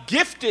God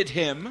gifted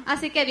him,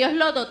 Así que Dios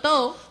lo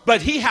dotó,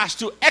 but he has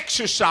to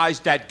exercise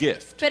that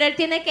gift. pero él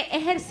tiene que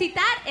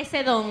ejercitar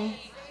ese don.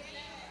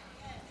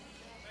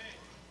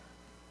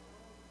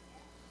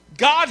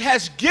 God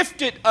has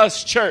gifted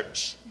us,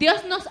 church.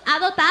 Dios nos ha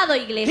dotado,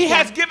 He iglesia.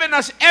 has given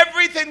us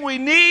everything we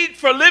need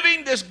for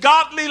living this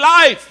godly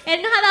life.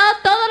 Él nos ha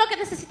dado todo lo que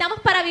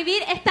necesitamos para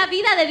vivir esta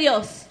vida de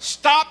Dios.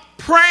 Stop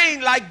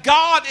praying like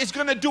God is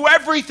going to do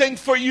everything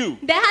for you.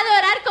 Deja de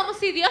orar como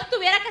si Dios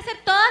tuviera que hacer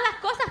todas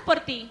las cosas por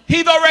ti.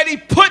 He's already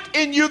put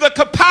in you the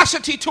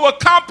capacity to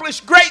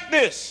accomplish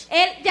greatness.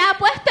 Él ya ha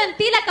puesto en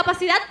ti la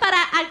capacidad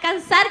para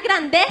alcanzar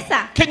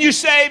grandeza. Can you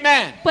say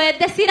amen? ¿Puedes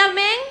decir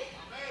amén?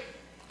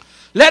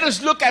 Let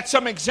us look at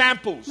some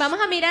examples. Vamos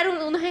a mirar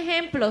unos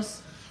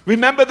ejemplos.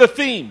 Remember the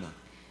theme,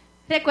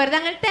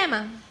 ¿Recuerdan el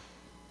tema?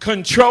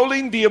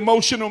 controlling the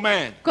emotional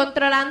man.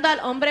 Controlando al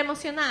hombre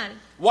emocional.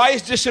 Why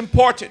is this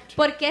important?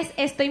 ¿Por qué es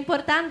esto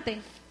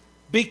importante?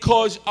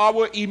 Because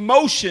our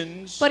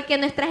emotions Porque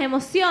nuestras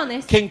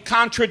emociones can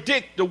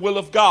contradict the will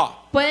of God.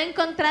 pueden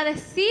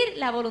contradecir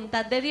la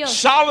voluntad de Dios.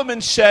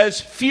 Solomon says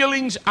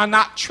feelings are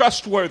not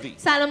trustworthy.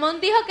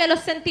 Salomón dijo que los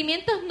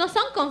sentimientos no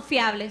son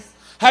confiables.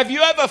 Have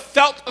you ever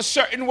felt a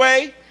certain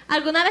way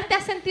 ¿Alguna vez te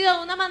has sentido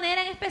de una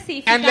manera en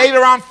específica and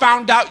later on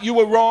found out you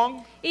were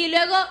wrong? y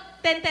luego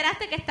te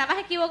enteraste que estabas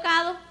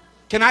equivocado?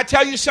 Can I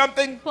tell you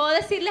something? ¿Puedo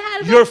decirles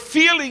algo? Your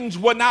feelings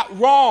were not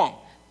wrong.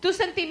 Tus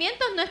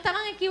sentimientos no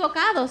estaban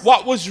equivocados.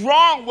 What was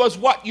wrong was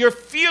what your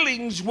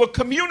feelings were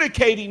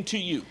communicating to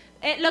you.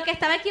 Lo que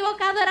estaba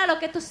equivocado era lo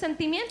que tus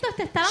sentimientos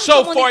te estaban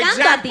So, for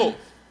comunicando a example, ti.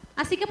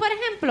 Así que, por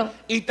ejemplo,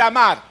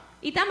 Itamar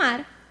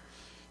Itamar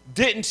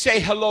didn't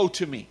say hello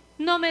to me.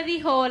 no me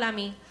dijo hola a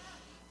mí.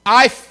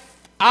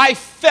 I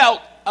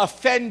felt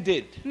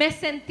offended. Me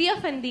sentí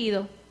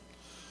ofendido.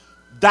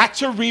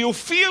 That's a real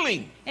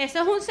feeling. Eso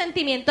es un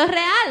sentimiento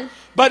real.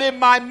 But in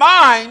my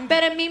mind,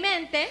 Pero en mi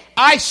mente,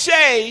 I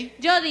say,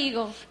 yo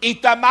digo,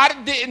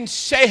 Itamar didn't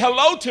say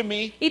hello to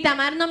me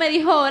Itamar no me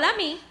dijo hola a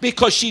mí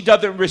because she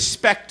doesn't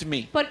respect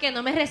me. porque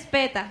no me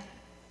respeta.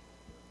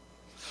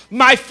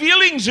 My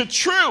feelings are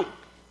true,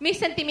 Mis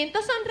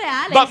sentimientos son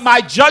reales, but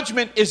my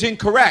judgment is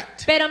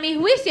incorrect. pero mi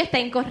juicio está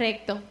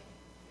incorrecto.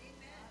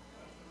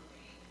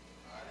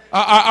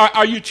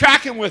 Are you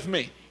tracking with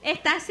me?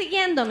 ¿Estás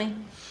siguiéndome?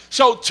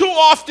 So too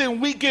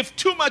often we give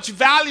too much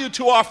value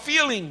to our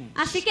feelings.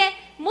 Así que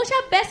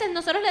muchas veces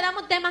nosotros le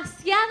damos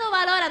demasiado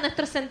valor a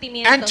nuestros And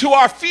sentimientos. to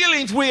our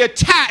feelings we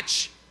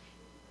attach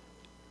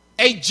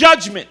a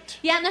judgment.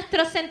 Y a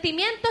nuestros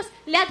sentimientos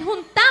le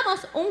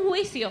adjuntamos un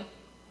juicio.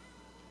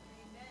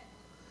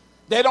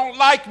 They don't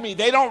like me.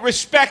 They don't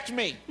respect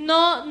me.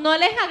 No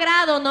les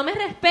agrado, no me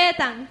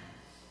respetan,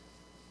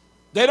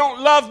 They don't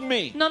love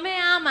me. no me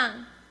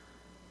aman.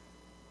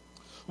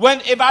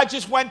 If I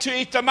just went to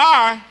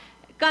Itamar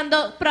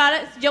Cuando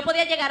yo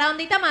podía llegar a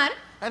donde Itamar,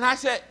 and I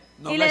said,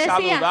 no Y me le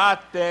decía,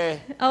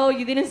 saludaste. oh,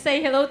 you didn't say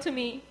hello to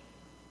me.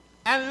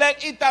 And let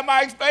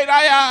Itamar explain,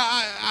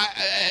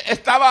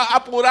 estaba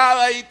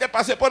apurada y te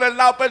pasé por el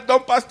lado,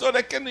 perdón pastor,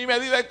 es que ni me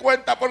di de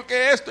cuenta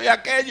porque esto y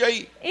aquello.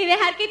 Y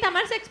dejar que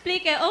Itamar se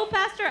explique, oh,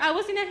 pastor, I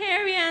was in a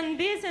hurry and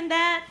this and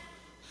that.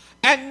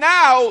 And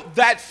now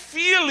that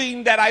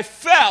feeling that I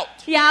felt,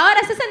 Y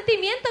ahora ese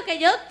sentimiento que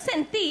yo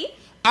sentí,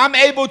 I'm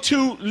able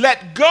to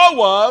let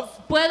go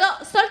of puedo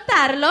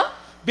soltarlo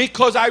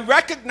because I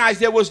recognize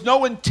there was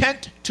no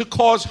intent to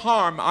cause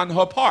harm on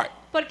her part.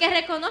 porque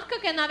reconozco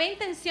que no había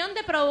intención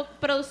de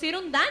producir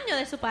un daño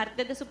de su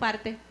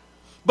parte.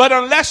 But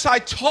unless I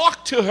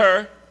talk to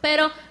her,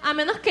 Pero a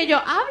menos que yo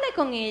hable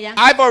con ella,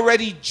 I've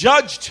already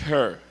judged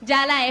her.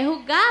 ya la he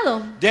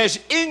juzgado There's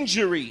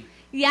injury.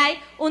 y hay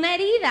una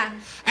herida.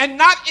 And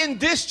not in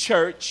this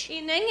church,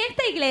 Y no en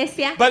esta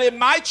iglesia, but in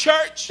my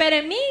church, pero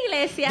en mi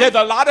iglesia there's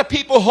a lot of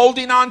people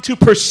holding on to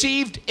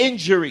perceived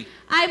injury.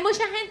 hay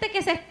mucha gente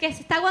que se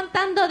está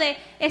aguantando de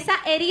esa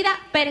herida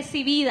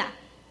percibida.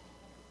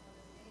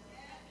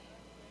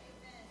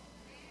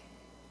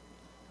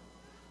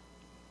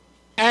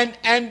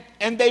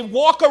 And they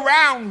walk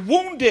around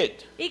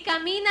wounded, Y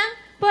caminan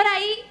por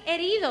ahí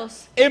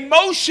heridos.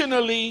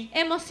 emotionally,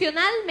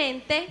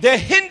 Emocionalmente they're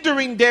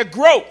hindering their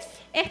growth.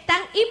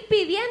 están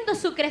impidiendo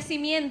su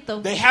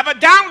crecimiento. They have a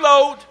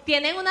download,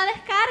 Tienen una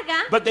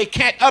descarga, but they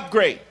can't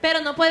upgrade.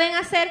 pero no pueden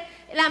hacer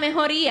la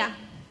mejoría.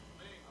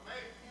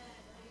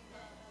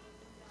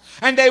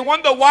 And they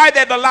wonder why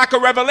there's a lack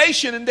of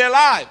revelation in their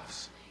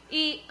lives.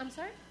 I'm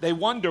sorry. They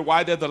wonder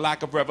why there's a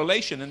lack of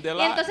revelation in their Y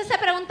lives. entonces se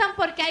preguntan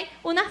por qué hay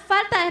una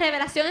falta de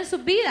revelación en sus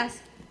vidas.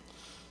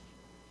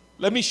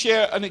 Let me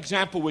share an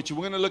example with you.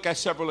 We're going to look at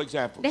several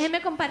examples.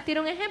 Déjenme compartir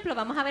un ejemplo,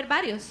 vamos a ver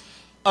varios.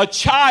 A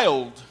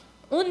child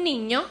Un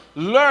niño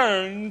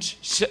learns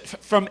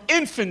from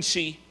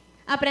infancy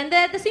aprende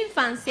desde su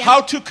infancia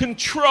how to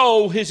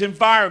control his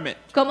environment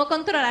cómo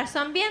controlar su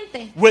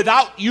ambiente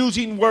without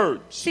using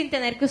words. sin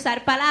tener que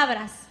usar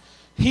palabras.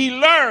 He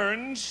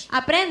learns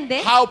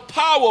Aprende how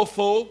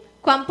powerful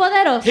cuán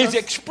poderosos his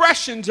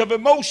expressions of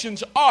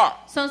emotions are.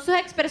 son sus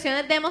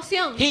expresiones de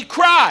emoción. He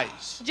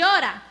cries.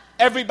 Llora,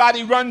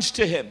 Everybody runs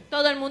to him.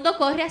 todo el mundo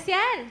corre hacia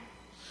él.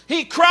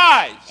 He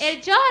cries.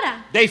 Él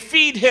llora, They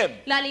feed him.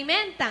 lo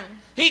alimentan.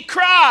 He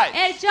cries.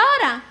 Él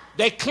llora,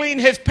 They clean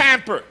his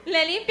pamper.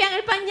 le limpian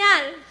el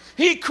pañal.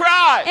 He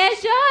cries. Él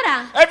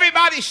llora.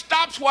 Everybody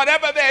stops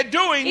whatever they're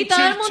doing Y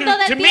todo el mundo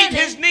to meet detiene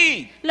his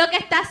need. lo que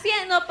está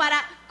haciendo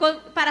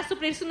para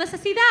suplir su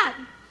necesidad.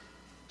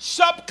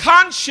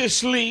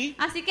 Subconsciously,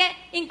 Así que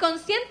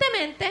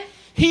inconscientemente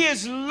he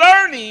is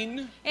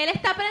learning él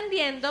está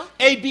aprendiendo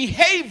a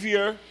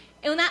behavior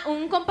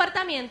un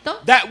comportamiento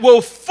that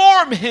will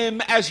form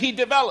him as he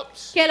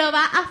develops. que lo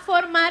va a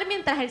formar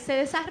mientras él se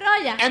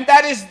desarrolla. And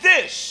that is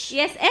this. Y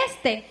es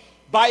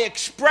By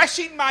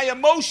expressing my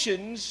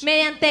emotions,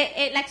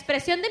 mediante la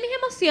expresión de mis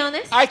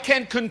emociones, I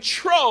can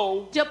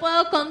control yo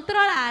puedo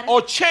controlar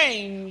or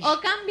change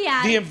o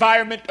cambiar the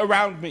environment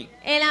around me.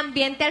 el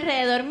ambiente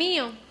alrededor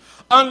mío.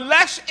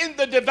 Unless in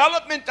the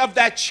development of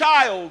that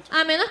child,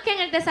 A menos que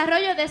en el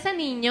desarrollo de ese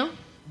niño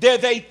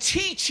there's a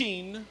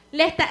teaching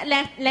le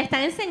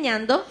están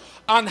enseñando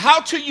on how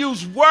to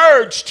use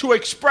words to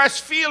express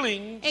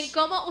feelings, en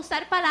cómo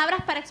usar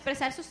palabras para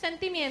expresar sus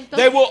sentimientos,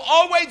 they will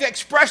always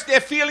express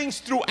their feelings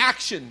through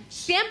actions.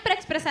 siempre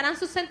expresarán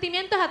sus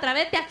sentimientos a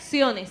través de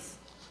acciones.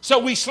 So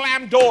we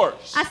slam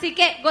doors Así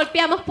que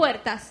golpeamos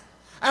puertas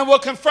and we're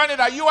confronted.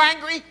 Are you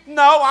angry?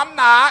 No, I'm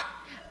not.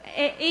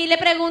 y le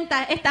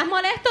pregunta, ¿estás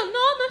molesto? No,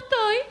 no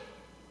estoy.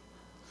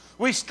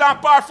 We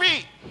stomp our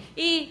feet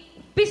Y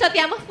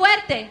pisoteamos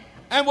fuerte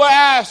and we'll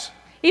ask,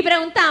 y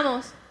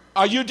preguntamos,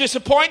 are you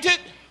disappointed?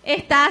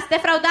 ¿estás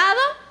defraudado?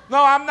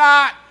 No, I'm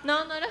not.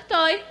 No, no lo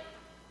estoy.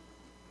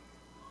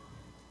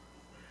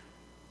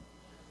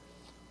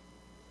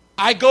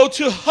 I go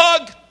to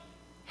hug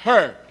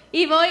her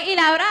Y voy y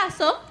la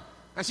abrazo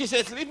and she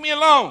says, leave me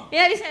alone. y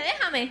ella dice,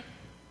 déjame.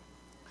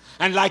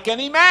 And like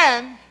any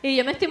man, y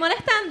yo me estoy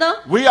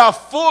molestando, we are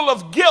full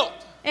of guilt,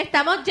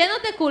 estamos llenos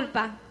de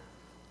culpa.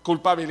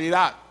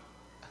 culpabilidad.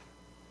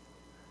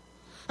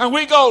 And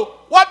we go,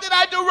 what did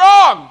I do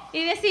wrong?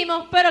 Y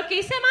decimos, pero ¿qué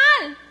hice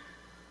mal?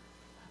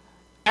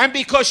 And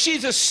because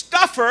she's a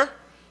stuffer,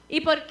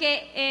 Y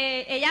porque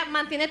ella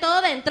mantiene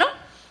todo dentro,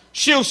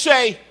 she'll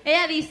say,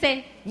 ella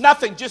dice,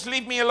 nothing, just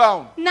leave me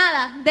alone.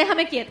 nada,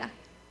 déjame quieta.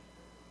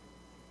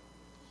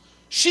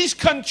 She's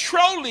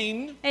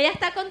controlling Ella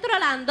está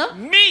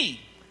me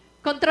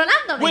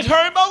controlándome with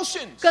her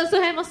emotions. con sus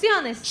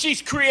emociones.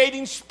 She's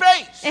creating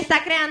space.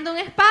 Está creando un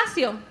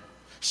espacio.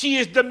 She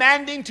is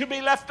demanding to be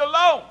left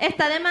alone.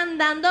 Está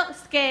demandando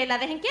que la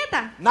dejen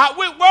quieta. Not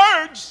with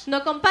words,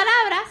 No con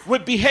palabras,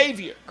 with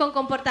behavior. con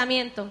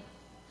comportamiento.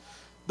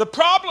 The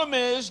problem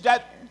is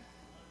that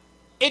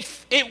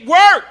it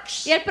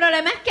works. Y el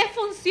problema es que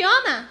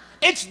funciona.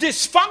 It's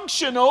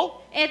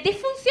dysfunctional, Es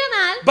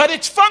disfuncional, but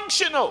it's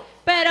functional.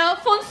 pero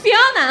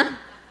funciona.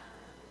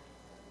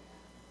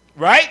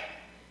 Right?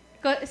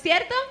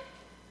 ¿Cierto?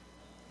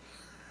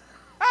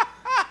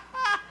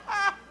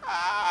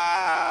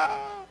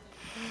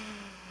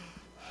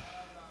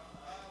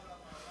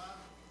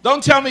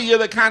 Don't tell me you're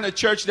the kind of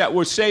church that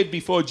was saved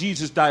before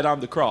Jesus died on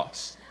the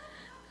cross.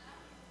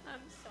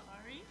 I'm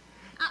sorry.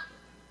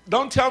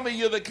 Don't tell me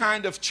you're the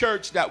kind of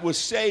church that was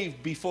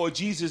saved before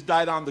Jesus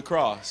died on the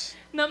cross.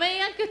 No me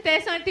digan que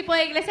ustedes son el tipo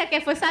de iglesia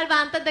que fue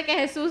salva antes de que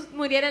Jesús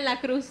muriera en la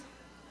cruz.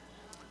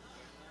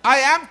 I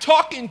am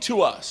talking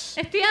to us.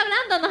 Estoy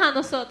hablándonos a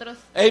nosotros.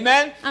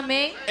 Amen?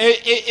 Amén.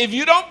 If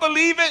you don't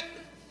believe it,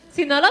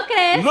 Si no lo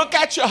crees, look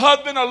at your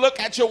husband or look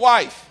at your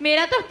wife.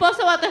 mira a tu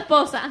esposo o a tu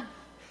esposa.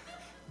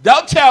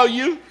 They'll tell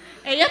you.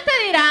 Ellos te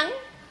dirán.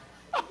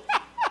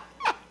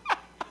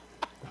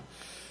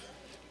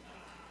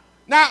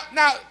 Now,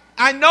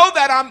 I know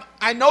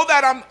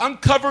that I'm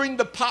uncovering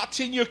the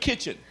pots in your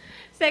kitchen.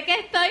 Sé que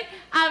estoy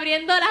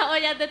abriendo las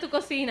ollas de tu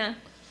cocina.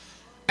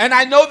 And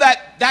I know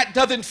that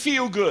doesn't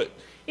feel good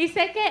Y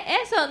sé que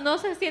eso no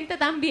se siente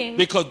tan bien.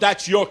 because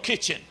that's your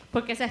kitchen.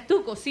 Porque esa es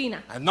tu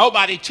cocina. And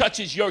nobody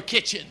touches your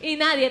kitchen. Y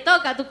nadie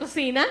toca tu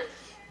cocina.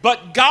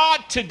 But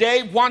God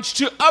today wants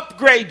to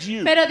upgrade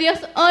you. Pero Dios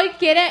hoy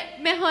quiere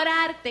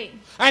mejorarte.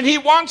 And He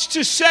wants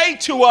to say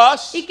to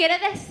us, Y quiere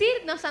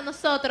decirnos a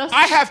nosotros,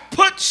 I have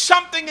put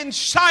something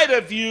inside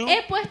of you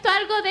he puesto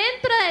algo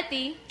dentro de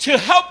ti to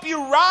help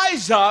you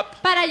rise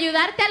up para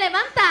ayudarte a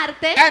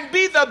levantarte and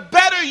be the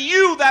better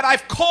you that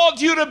I've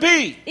called you to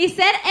be. y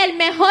ser el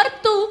mejor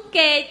tú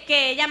que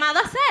he llamado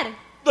a ser.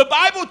 The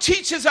Bible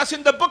teaches us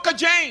in the book of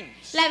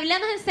James La Biblia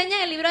nos enseña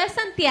en el libro de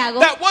Santiago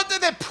that what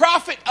did it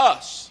profit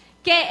us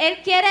que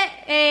Él quiere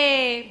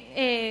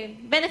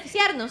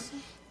beneficiarnos.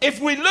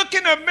 if we look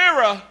in a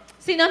mirror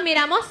Si nos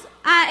miramos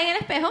en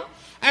el espejo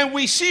and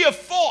we see a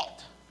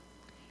fault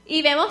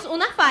y vemos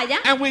una falla,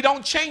 and we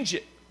don't change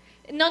it?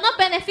 no nos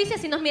beneficia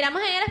si nos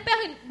miramos en el espejo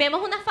y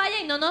vemos una falla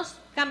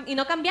y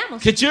no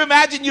cambiamos. Could you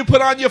imagine you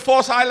put on your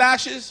false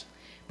eyelashes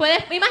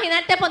Puedes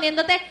imaginarte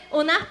poniéndote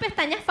unas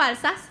pestañas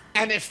falsas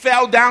and it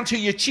fell down to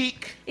your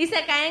cheek y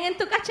se caen en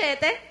tu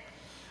cachete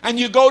and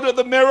you go to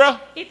the mirror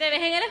y te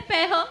ves en el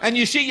espejo and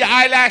you see your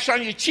eyelash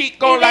on your cheek y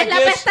going ves like la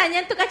this pestaña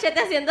en tu cachete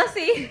haciendo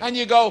así and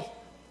you go,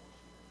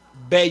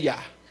 bella.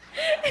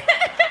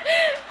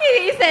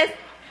 y dices,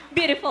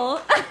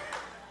 beautiful.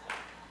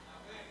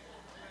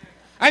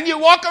 And you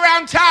walk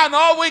around town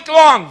all week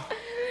long.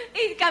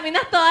 Y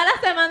caminas toda la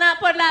semana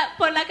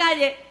por la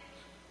calle,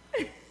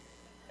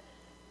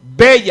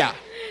 Bella.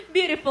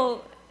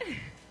 beautiful.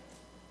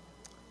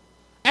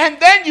 And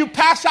then you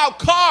pass out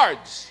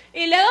cards.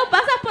 Y luego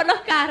pasas por los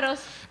carros.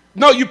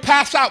 No, you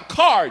pass out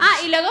cards.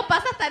 Y luego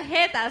pasas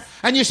tarjetas.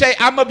 And you say,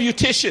 I'm a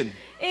beautician.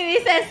 Y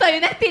dices, soy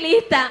una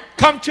estilista.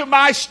 Come to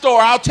my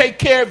store. I'll take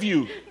care of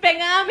you.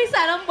 Vengan a mi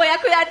salón, voy a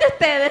cuidar de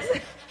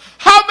ustedes.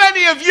 How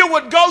many of you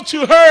would go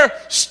to her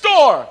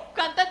store?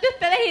 ¿Cuántos de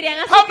ustedes irían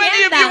a su How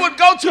many of you tienda? would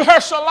go to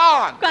her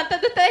salon? ¿Cuántos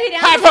de ustedes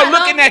irían a Have su her salón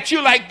looking at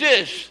you like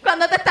this.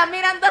 cuando te están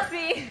mirando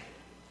así?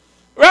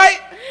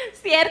 Right?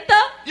 ¿Cierto?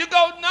 You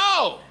go,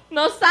 no.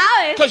 No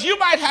sabes. Because you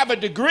might have a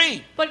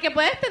degree. Porque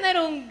puedes tener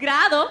un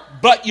grado,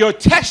 But your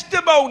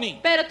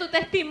testimony, pero tu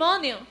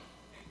testimonio,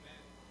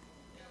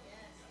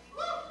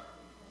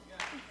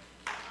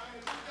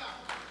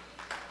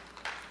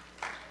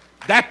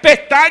 that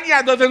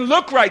pestaña doesn't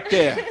look right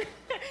there.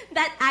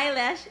 that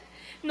eyelash,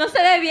 no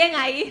se ve bien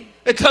ahí.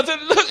 It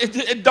doesn't look,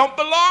 it don't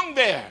belong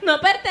there. No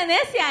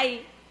pertenece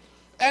ahí.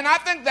 And I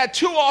think that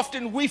too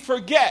often we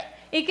forget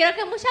Y creo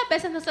que muchas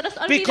veces nosotros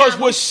because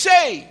we're olvidamos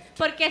saved,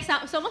 porque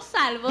somos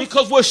salvos,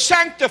 because we're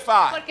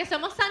sanctified, porque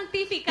somos because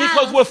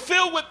santificados, we're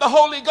filled with the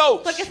Holy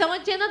Ghost. porque somos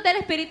llenos del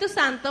Espíritu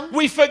Santo.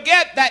 We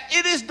forget that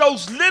it is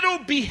those little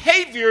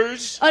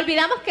behaviors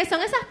Olvidamos que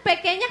son esas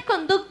pequeñas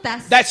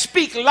conductas that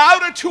speak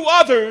louder to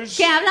others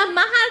que hablan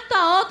más alto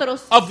a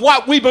otros of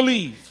what we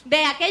believe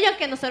de aquello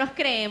que nosotros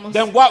creemos,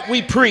 than what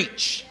we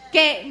preach.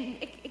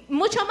 que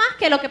mucho más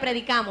que lo que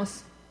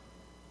predicamos.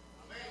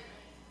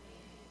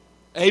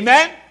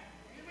 Amen?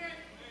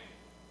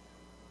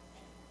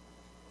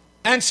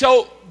 And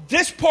so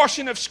this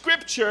portion of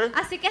scripture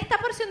Así que esta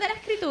porción de la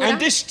escritura and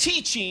this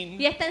teaching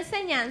y esta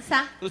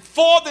enseñanza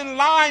fall in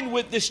line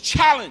with this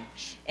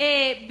challenge.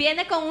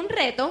 viene con un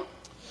reto.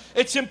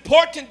 It's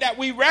important that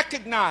we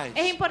recognize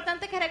Es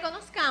importante que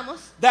reconozcamos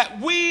that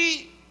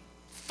we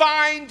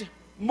find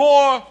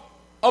more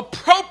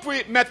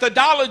appropriate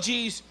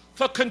methodologies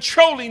for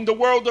controlling the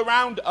world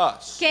around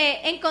us. que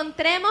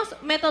encontremos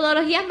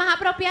metodologías más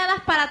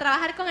apropiadas para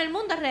trabajar con el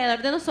mundo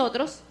alrededor de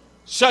nosotros,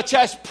 Such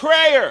as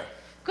prayer,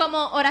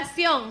 como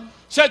oración,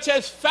 such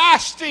as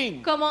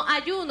fasting, como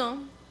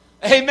ayuno,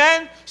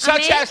 amen,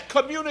 such Amén. as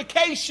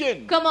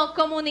communication, como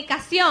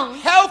comunicación,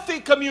 healthy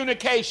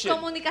communication,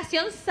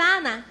 comunicación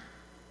sana.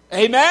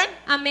 amen.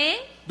 Amén.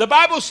 The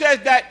Bible says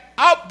that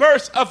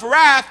outbursts of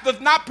wrath does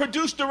not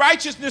produce the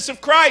righteousness of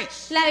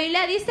Christ. La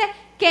Biblia dice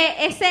que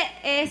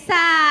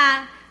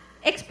esa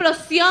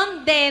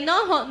explosión de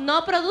enojo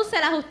no produce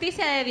la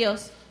justicia de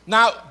Dios.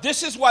 Now,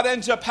 this is what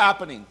ends up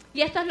happening.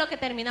 Y esto es lo que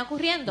termina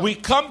ocurriendo. We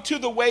come to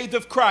the ways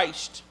of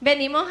Christ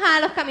Venimos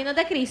a los caminos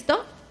de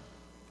Cristo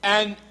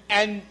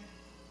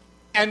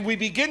and we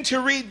begin to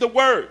read the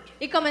word,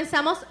 y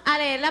comenzamos a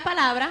leer la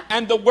palabra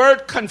and the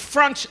word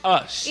confronts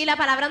us y la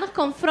palabra nos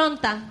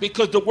confronta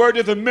because the word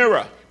is a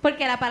mirror. porque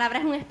la palabra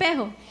es un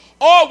espejo.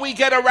 Or we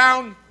get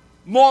around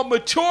more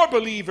mature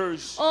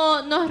believers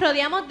O nos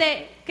rodeamos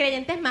de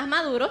creyentes más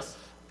maduros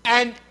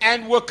and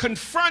we're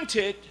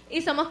confronted y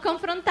somos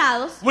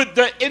confrontados with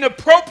the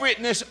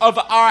inappropriateness of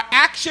our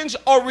actions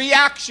or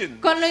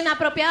reactions. con lo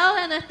inapropiado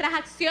de nuestras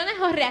acciones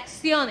o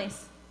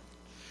reacciones.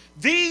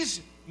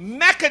 These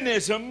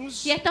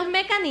mechanisms Y estos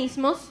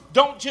mecanismos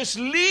don't just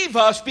leave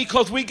us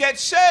because we get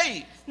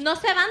saved. no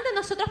se van de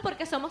nosotros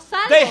porque somos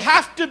They salvos.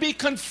 have to be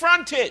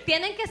confronted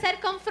Tienen que ser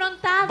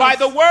confrontados by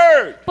the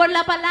word, por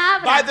la by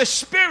palabra, the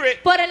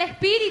Spirit, por el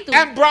Espíritu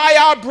and by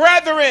our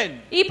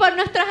brethren y por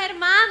nuestros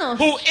hermanos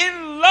who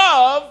in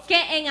love que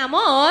en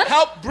amor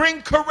help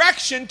bring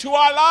correction to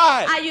our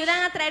lives.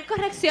 ayudan a traer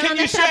corrección Can a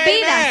you nuestras say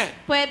vidas. amen?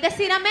 Puedes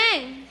decir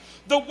amén.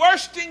 The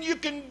worst thing you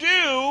can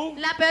do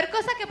La peor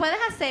cosa que puedes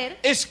hacer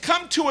is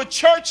come to a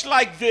church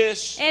like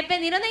this es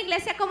venir a una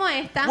iglesia como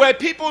esta, where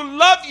people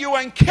love you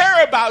and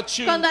care about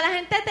you cuando la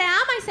gente te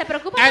ama y se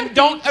preocupa and por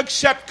don't ti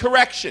accept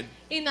correction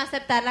y no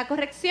aceptar la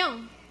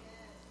corrección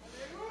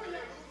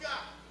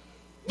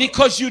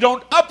because you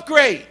don't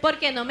upgrade.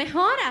 porque no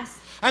mejoras.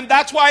 And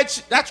that's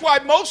why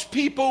most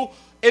people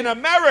in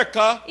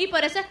America, Y por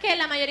eso es que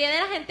la mayoría de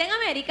la gente en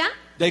América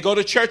they go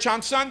to church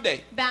on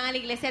Sunday, van a la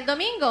iglesia el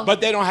domingo,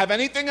 but they don't have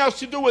anything else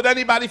to do with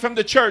anybody from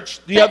the church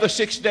the other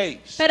 6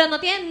 days. pero no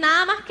tienen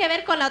nada más que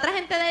ver con la otra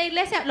gente de la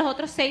iglesia los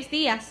otros 6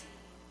 días,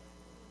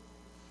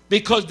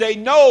 Because they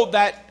know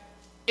that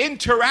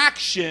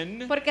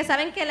interaction porque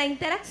saben que la will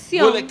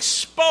interacción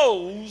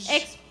expose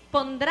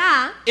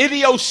expondrá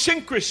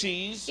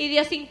idiosyncrasies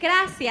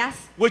idiosincrasias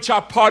which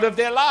are part of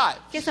their lives.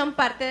 que son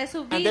parte de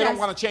sus And they vidas don't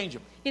want to change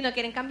them. y no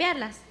quieren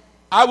cambiarlas.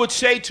 I would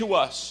say to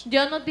us,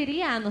 Yo nos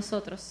diría a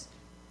nosotros,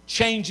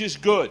 change is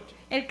good.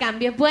 el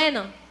cambio es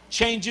bueno,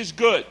 Change is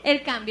good. el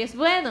cambio es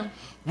bueno.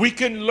 We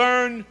can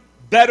learn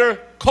better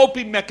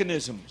coping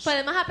mechanisms.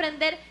 Podemos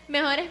aprender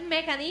mejores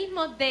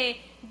mecanismos de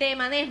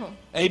manejo.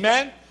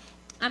 Amen?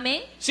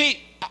 Amén.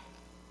 See,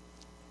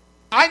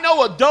 I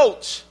know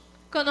adults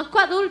Conozco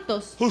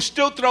adultos who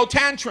still throw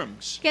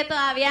tantrums. que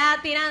todavía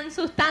tiran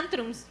sus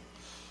tantrums,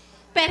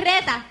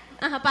 perretas,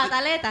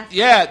 pataletas.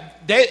 Yeah,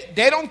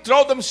 they don't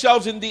throw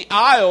themselves in the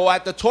aisle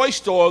at the toy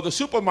store or the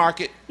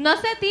supermarket No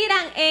se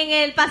tiran en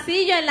el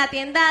pasillo, en la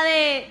tienda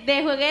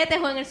de juguetes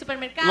o en el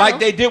supermercado, like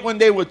they did when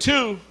they were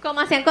 2.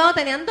 como hacían cuando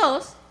tenían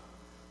 2,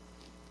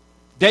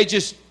 They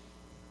just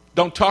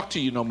don't talk to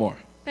you no more.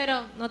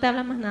 pero no te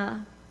hablan más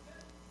nada.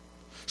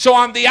 So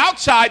on the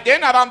outside, they're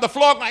not on the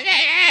floor going,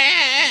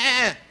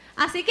 "Eh."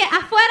 Así que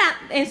afuera,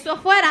 en su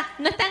afuera,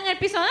 no están en el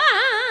piso,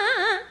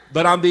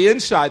 But on the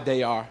inside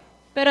they are.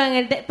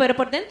 pero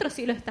por dentro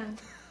sí lo están.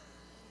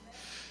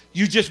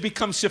 You just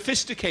become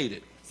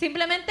sophisticated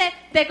Simplemente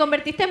te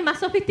convertiste en más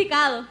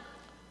sofisticado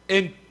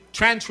in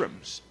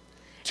tantrums,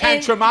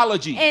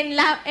 tantrumology. en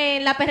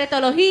la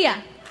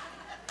perretología.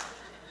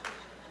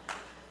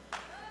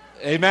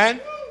 Amen?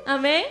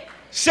 Amén.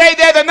 Say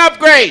there's an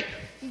upgrade.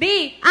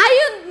 Di,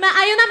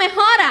 hay una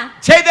mejora.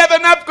 Say there's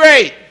an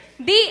upgrade.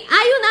 Di,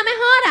 hay una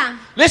mejora.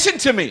 Listen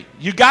to me.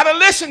 You got to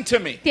listen to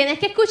me. Tienes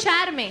que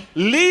escucharme.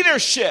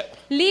 Leadership,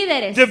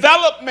 Líderes,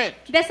 development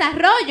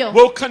desarrollo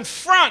will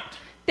confront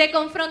te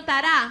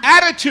confrontará.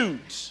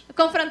 attitudes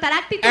Confrontará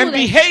and actitudes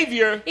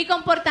behavior y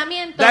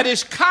comportamientos that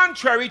is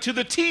contrary to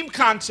the team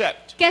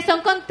concept. que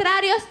son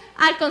contrarios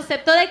al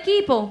concepto de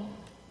equipo.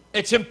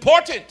 It's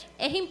important.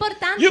 Es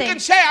importante. You can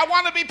say, I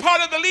want to be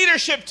part of the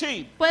leadership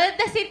team. Puedes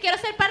decir, quiero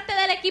ser parte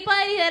del equipo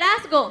de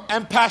liderazgo.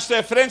 And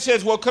Pastor Efren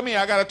says, well, come here,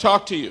 I got to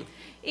talk to you.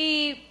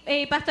 Y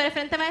Pastor de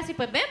frente va a decir,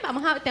 pues ven,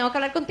 tengo que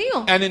hablar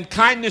contigo. And in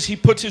kindness, he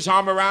puts his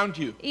arm around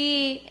you.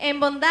 Y en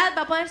bondad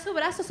va a poner su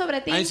brazo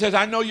sobre ti. And he says,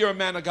 I know you're a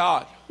man of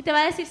God. Y te va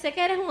a decir, sé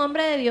que eres un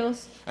hombre de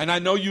Dios. And I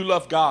know you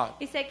love God.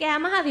 Y sé que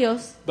amas a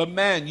Dios. But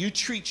man, you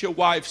treat your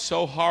wife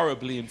so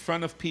horribly in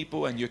front of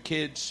people and your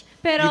kids.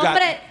 Pero You got-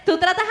 hombre, tú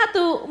tratas a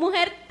tu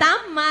mujer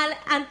tan mal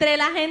ante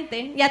la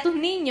gente y a tus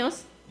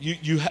niños.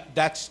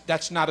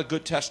 That's not a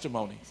good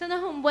testimony. Eso no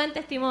es un buen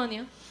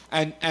testimonio.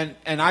 And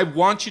I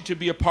want you to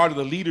be a part of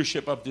the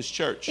leadership of this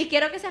church. Y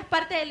quiero que seas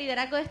parte del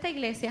liderazgo de esta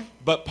iglesia.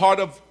 But part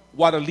of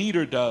what a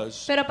leader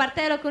does Pero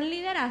parte de lo que un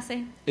líder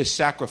hace is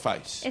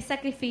sacrifice. es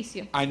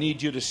sacrificio. I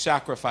need you to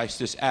sacrifice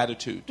this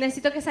attitude.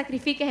 Necesito que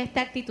sacrifiques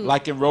esta actitud.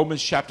 Like in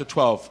Romans chapter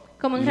 12.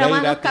 Como en lay it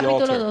Romanos at the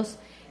capítulo altar. 2.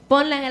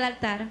 Ponla en el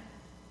altar.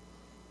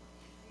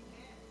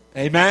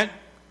 Amen.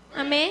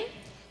 Amén.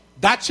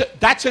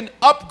 That's an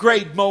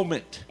upgrade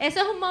moment. Eso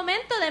es un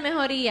momento de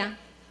mejoría.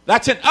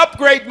 That's an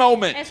upgrade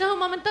moment. Eso es un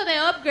momento de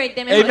upgrade,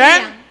 de mejoría.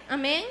 Amen.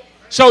 Amén.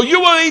 So you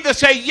will either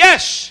say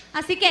yes,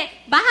 Así que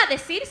vas a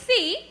decir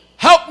sí.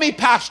 help me,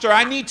 pastor,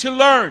 I need to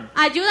learn.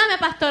 Ayúdame,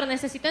 pastor,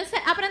 necesito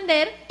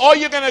aprender. Or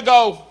you're going to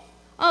go,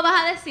 O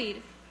vas a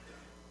decir,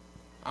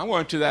 I'm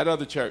going to that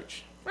other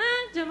church.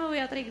 yo me voy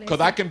a otra Because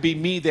I iglesia. can be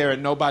me there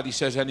and nobody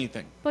says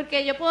anything.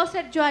 Porque yo puedo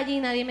ser yo allí y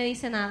nadie me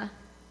dice nada.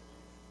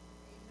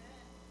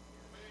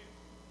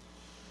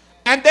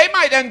 And they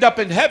might end up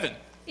in heaven,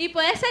 Y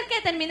puede ser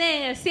que termine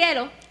en el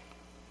cielo,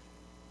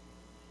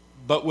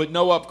 but with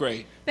no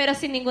upgrade, pero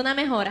sin ninguna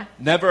mejora.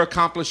 never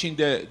accomplishing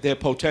their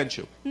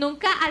potential.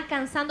 Nunca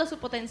alcanzando su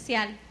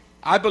potencial.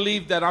 I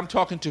believe that I'm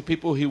talking to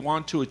people who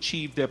want to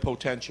achieve their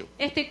potential.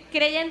 Estoy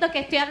creyendo que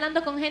estoy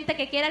hablando con gente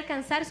que quiere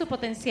alcanzar su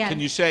potencial. Can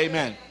you say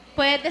amen?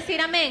 Puedes decir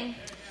amén.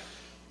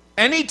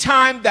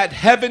 Anytime that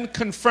heaven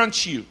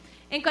confronts you,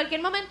 En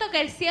cualquier momento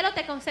que el cielo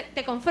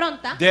te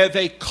confronta, there's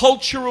a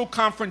cultural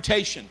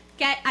confrontation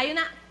que hay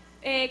una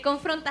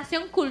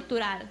confrontación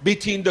cultural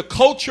between the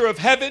culture of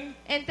heaven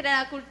entre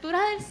la cultura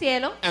del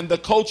cielo and the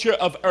culture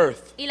of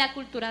earth. y la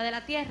cultura de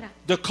la tierra.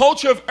 The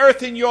culture of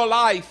earth in your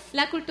life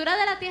La cultura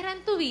de la tierra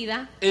en tu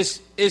vida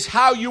is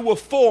how you were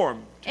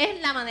formed, es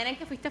la manera en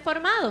que fuiste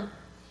formado.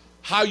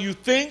 how you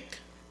think,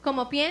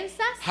 Cómo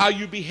piensas, how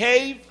you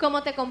behave,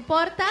 cómo te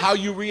comportas, how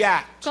you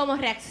react. cómo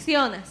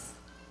reaccionas.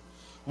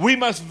 We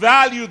must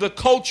value the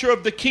culture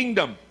of the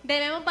kingdom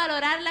Debemos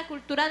valorar la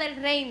cultura del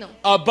reino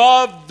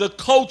above the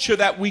culture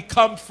that we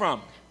come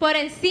from. por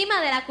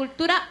encima de la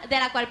cultura de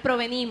la cual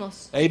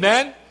provenimos.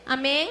 Amen.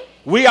 Amén.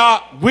 We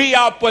are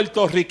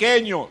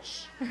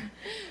puertorriqueños.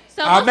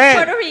 Somos Amén.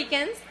 Puerto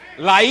Ricans,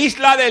 La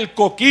isla del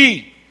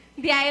coquí.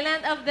 the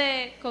island of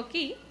the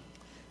Coquí.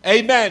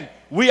 Amen.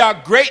 We are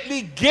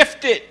greatly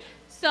gifted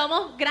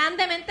Somos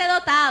grandemente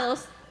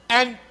dotados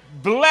and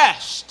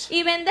blessed.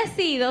 y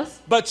bendecidos,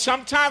 But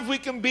sometimes we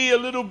can be a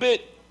little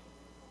bit,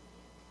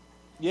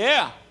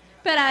 yeah,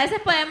 pero a veces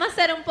podemos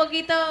ser un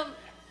poquito,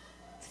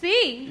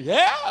 sí,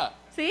 yeah.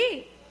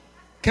 sí.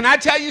 Can I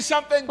tell you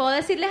something? ¿Puedo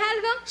decirles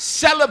algo?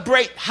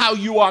 Celebrate how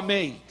you are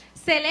made.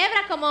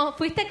 Celebra como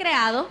fuiste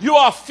creado. You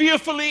are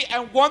fearfully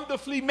and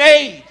wonderfully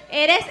made.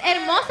 Eres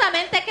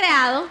hermosamente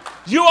creado.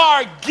 You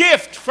are a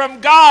gift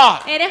from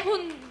God. Eres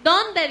un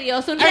don de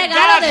Dios, un And regalo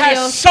God de has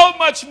Dios. so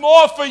much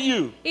more for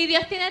you. Y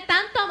Dios tiene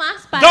tanto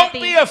más para Don't ti.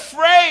 be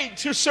afraid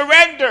to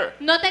surrender.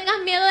 No tengas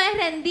miedo de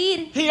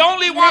rendir. He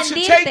only wants to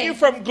rendirte. take you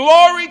from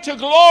glory to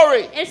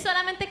glory. Él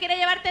solamente quiere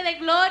llevarte de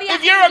gloria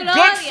If you're a en good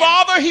gloria.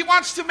 father, He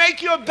wants to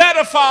make you a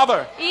better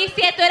father. Y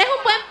si tú eres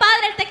un buen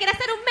padre, Él te quiere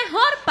hacer un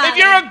mejor If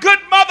you're a padre. good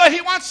mother,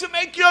 He wants to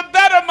make you a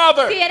better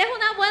mother. Si eres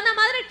una buena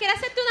madre, Él quiere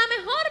hacerte una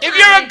mejor If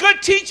you're a madre.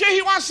 good teacher,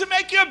 He wants to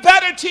make you a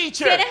better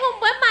teacher. Si eres un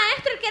buen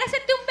maestro, Él quiere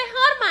hacerte un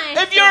mejor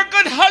maestro. If you're a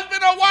good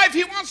husband or wife,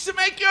 He wants to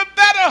make you a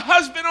better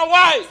husband or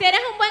wife. Si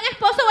eres un buen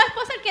esposo o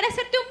esposa, Él quiere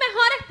hacerte un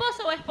mejor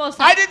esposo o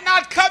esposa. I did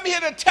not come here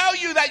to tell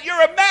you that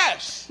you're a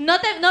mess. No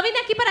vine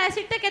aquí para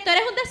decirte que tú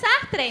eres un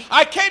desastre.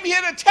 I came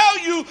here to tell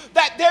you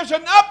that there's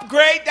an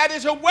upgrade that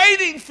is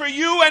awaiting for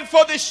you and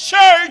for this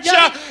church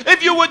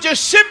if you would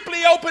just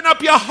simply open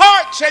up your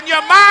hearts and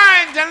your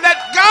minds and let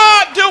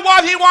God do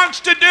what He wants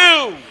to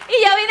do. Y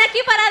yo vine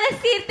aquí para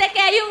decirte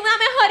que hay una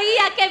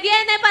mejoría que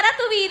viene para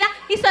tu vida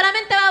y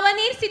solamente va a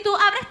venir si tú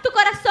abres tu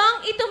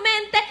corazón y tu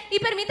mente y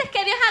permites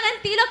que Dios haga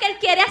en ti lo que Él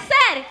quiere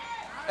hacer.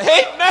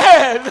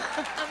 Amen.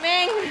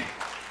 Amén.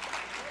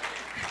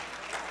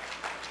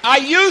 I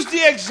use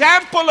the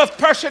example of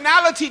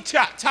personality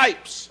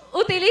types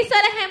Utilizo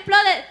el ejemplo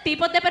de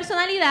tipos de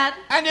personalidad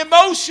and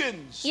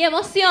emotions y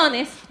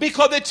emociones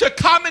because it's a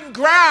common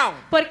ground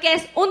porque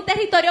es un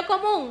territorio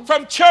común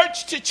from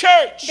church to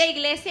church, de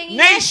iglesia en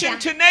iglesia, nation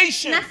to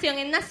nation. nación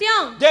en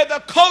nación. There's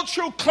a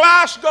cultural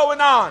clash going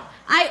on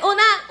Hay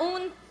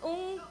un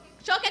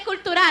choque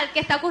cultural que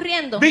está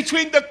ocurriendo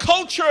between the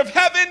culture of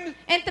heaven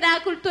entre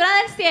la cultura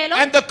del cielo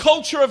and the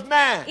culture of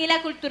man. y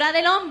la cultura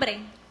del hombre.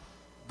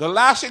 The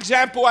last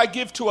example I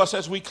give to us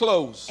as we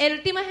close El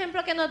último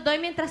ejemplo que nos doy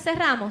mientras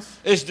cerramos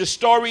is the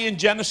story in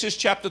Genesis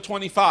chapter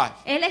 25.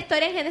 es la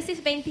historia en Génesis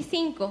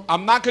 25.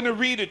 I'm not going to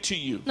read it to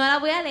you. No la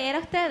voy a leer a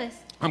ustedes,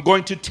 I'm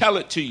going to tell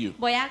it to you.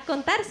 voy a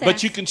contársela.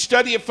 But you can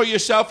study it for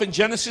yourself in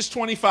Genesis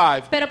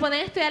 25, Pero pueden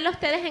estudiarlo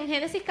ustedes en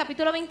Génesis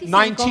capítulo 25,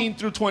 19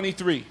 through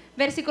 23.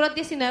 versículos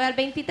 19 al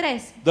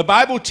 23. The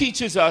Bible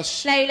teaches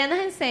us La Biblia nos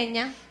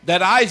enseña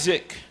that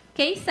Isaac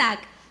que Isaac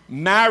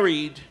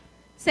married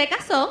se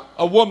casó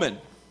a woman.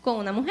 con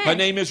una Her mujer.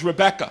 name is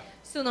Rebecca.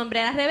 Su nombre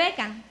era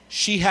Rebeca.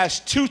 She has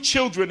 2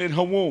 children in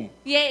her womb.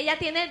 Y ella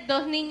tiene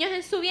 2 niños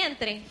en su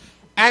vientre.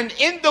 And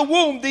in the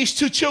womb, these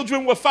 2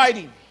 children were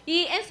fighting.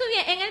 Y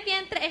en el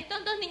vientre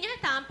estos 2 niños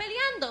estaban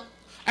peleando.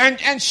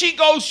 And she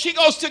goes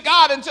to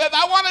God and says,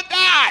 I want to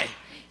die.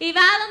 Y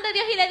va a donde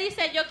Dios y le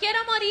dice, yo quiero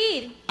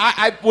morir.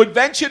 I would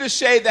venture to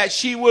say that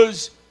she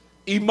was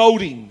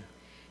emoting.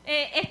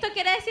 Esto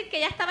quiere decir que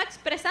ella estaba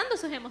expresando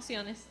sus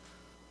emociones.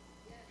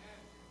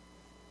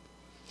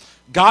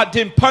 God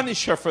didn't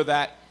punish her for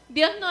that.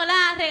 Dios no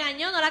la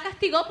regañó, no la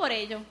castigó por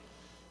ello.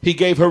 He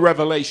gave her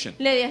revelation.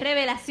 Le dio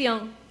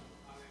revelación.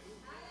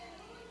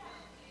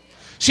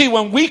 See,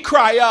 when we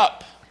cry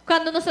up,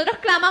 Cuando nosotros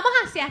clamamos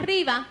hacia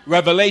arriba,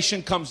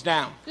 revelation comes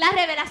down. la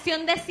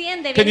revelación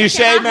desciende. Can Viene you hacia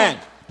say abajo. amen?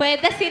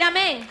 Puedes decir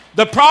amén.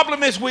 The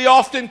problem is we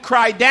often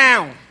cry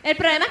down El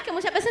problema es que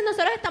muchas veces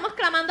nosotros estamos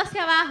clamando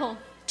hacia abajo,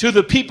 to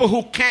the people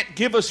who can't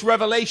give us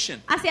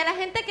revelation. hacia la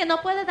gente que no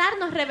puede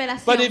darnos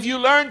revelación. But if you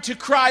learn to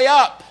cry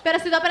up, Pero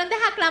si tú aprendes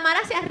a clamar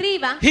hacia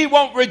arriba, He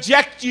won't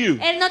reject you.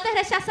 Él no te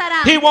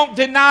rechazará. He won't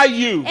deny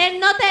you. Él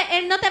no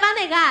te va a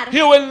negar.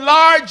 He'll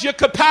enlarge your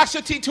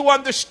capacity to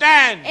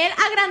understand. Él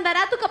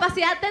agrandará tu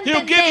capacidad de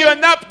He'll give you entender.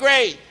 an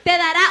upgrade. Te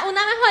dará una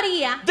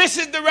mejoría. This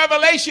is the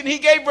revelation He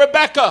gave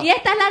Rebecca. Y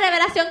esta es la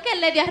revelación que Él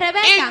le dio a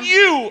Rebeca. In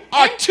you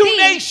are En 2 ti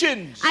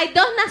nations. hay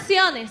 2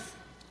 naciones.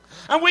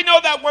 And we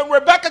know that when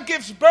Rebecca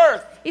gives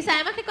birth, Y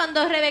sabemos que cuando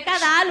Rebeca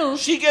da a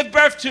luz, she gives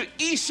birth to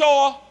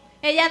Esau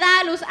ella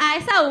da a luz a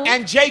Esaú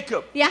and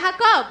Jacob. y a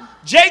Jacob.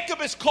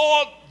 Jacob is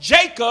called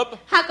Jacob,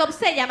 Jacob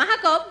se llama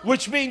Jacob,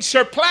 which means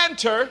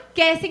supplanter,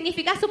 que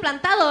significa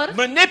suplantador,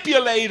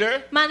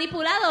 manipulator,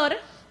 manipulador,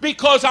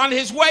 because on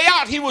his way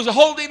out he was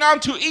holding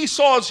on to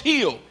Esau's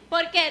heel.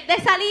 porque de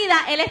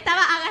salida él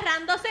estaba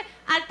agarrándose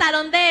al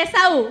talón de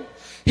Esaú.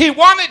 He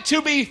wanted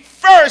to be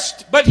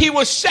first, but he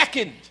was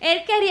second.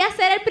 Él quería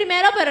ser el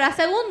primero, pero era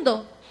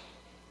segundo.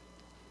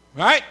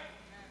 Right?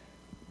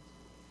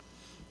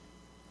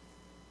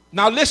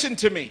 Now listen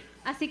to me.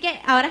 Así que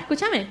ahora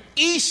escúchame.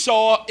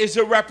 Esau is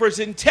a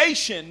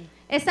representation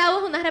Esaú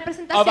es una of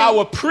representación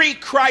our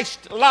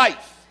pre-Christ life.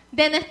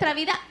 de nuestra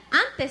vida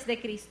antes de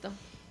Cristo.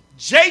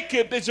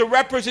 Jacob is a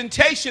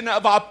representation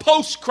of our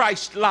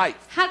post-Christ life.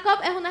 Jacob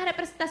es una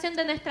representación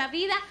de nuestra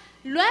vida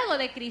luego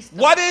de Cristo.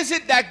 What is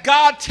it that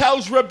God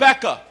tells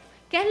Rebecca?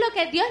 ¿Qué es lo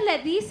que Dios le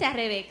dice a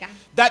Rebeca?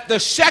 That the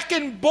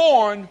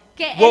second-born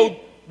Que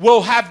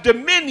will have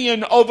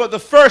dominion over the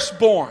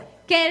firstborn.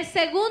 Que el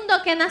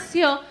segundo que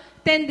nació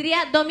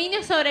tendría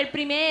dominio sobre el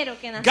primero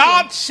que nació.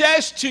 God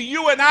says to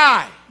you and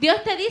I,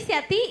 Dios te dice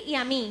a ti y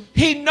a mí.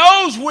 He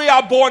knows we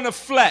are born of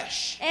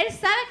flesh. Él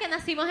sabe que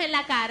nacimos en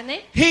la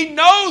carne He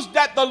knows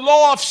that the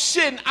law of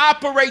sin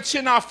operates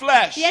in our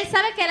flesh. y Él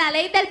sabe que la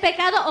ley del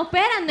pecado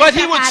opera en But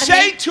He nuestra would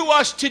say carne. to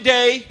us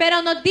today,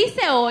 Pero nos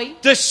dice hoy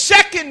the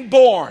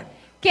second-born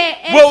que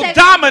will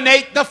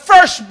dominate the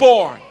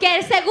firstborn. que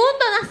el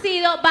segundo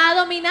nacido va a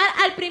dominar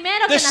al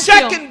primero que The nació.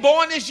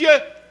 second-born is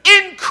your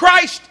in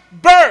Christ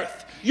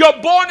birth, your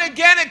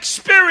born-again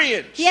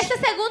experience. Y ese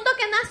segundo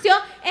que nació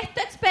es tu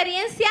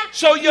experiencia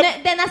So you're-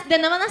 de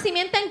nuevo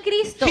nacimiento en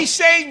Cristo. He's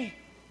saying,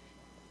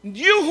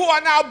 you who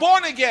are now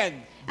born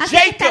again, Así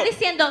que está Jacob,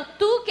 diciendo,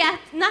 tú que has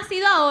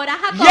nacido ahora,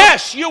 Jacob,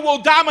 yes, you will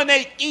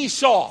dominate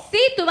Esau, sí,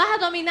 tú vas a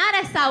dominar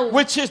a Esaú,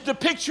 which is the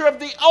picture of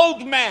the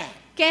old man.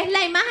 que es la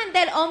imagen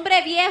del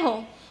hombre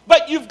viejo.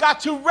 But you've got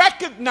to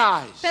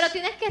recognize Pero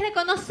tienes que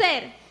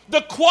reconocer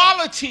the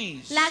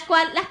qualities, las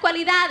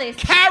cualidades,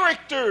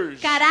 characters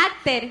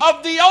carácter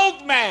of the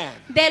old man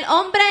del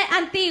hombre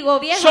antiguo,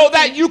 viejo, so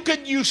that you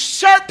can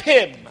usurp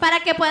him para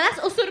que puedas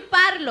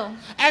usurparlo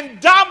and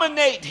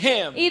dominate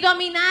him y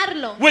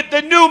dominarlo with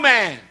the new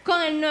man.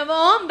 con el nuevo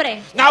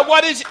hombre. Now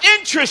what is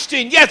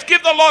interesting, yes,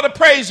 give the Lord a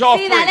praise Sí,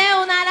 offering. dale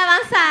una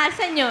alabanza al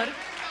Señor.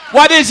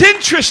 What is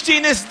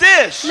interesting is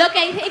this, Lo que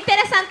es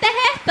interesante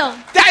es esto,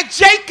 that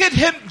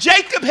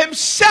Jacob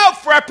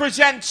himself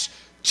represents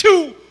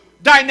 2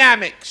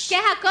 dynamics. que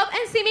Jacob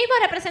en sí mismo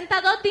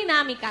representa 2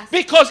 dinámicas.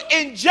 Because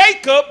in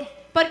Jacob,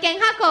 Porque en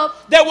Jacob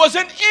there was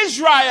an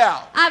Israel.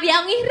 había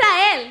un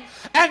Israel.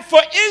 And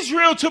for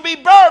Israel to be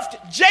birthed,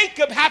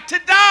 Jacob had to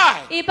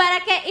die. Y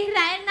para que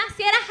Israel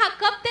naciera,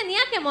 Jacob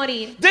tenía que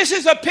morir. This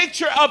is a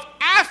picture of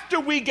after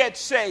we get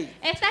saved.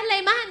 Esta es la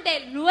imagen de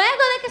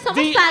luego de que somos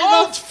The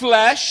old salvos,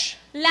 flesh,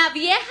 la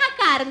vieja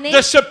carne,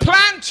 the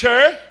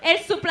supplanter, el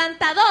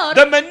suplantador,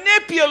 the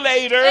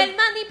manipulator el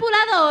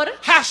manipulador,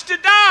 has to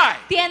die.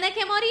 tiene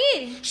que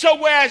morir. So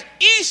whereas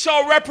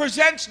Esau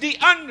represents the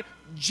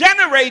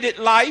ungenerated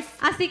life,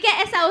 Así que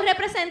Esaú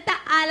representa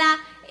a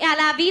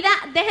la vida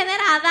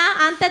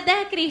degenerada antes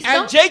de Cristo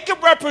and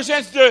Jacob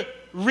represents the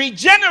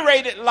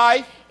regenerated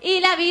life, y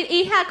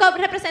Jacob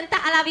representa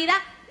a la vida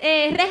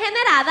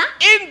regenerada.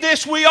 in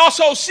this we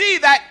also see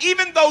that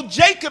even though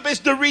Jacob is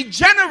the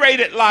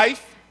regenerated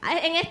life,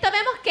 En esto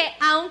vemos que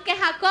aunque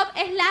Jacob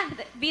es la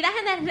vida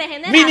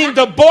regenerada, meaning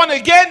the born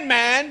again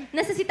man,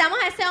 necesitamos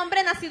a ese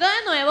hombre nacido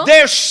de nuevo.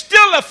 there's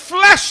still a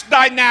flesh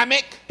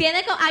dynamic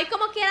Hay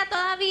como quiera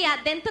todavía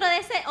dentro de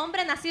ese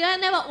hombre nacido de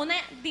nuevo una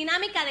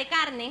dinámica de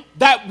carne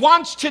that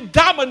wants to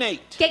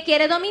dominate. que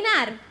quiere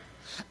dominar.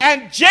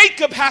 And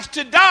Jacob has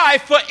to die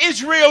for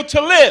Israel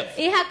to live.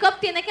 Y Jacob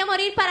tiene que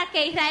morir para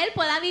que Israel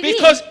pueda vivir.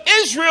 Because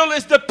Israel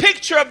is the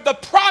picture of the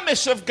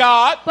promise of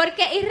God. Porque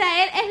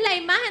Israel es la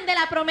imagen de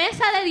la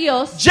promesa de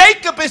Dios.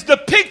 Jacob is the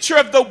picture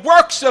of the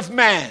works of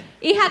man.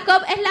 Y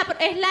Jacob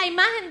es la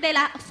imagen de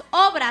las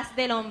obras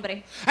del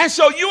hombre. And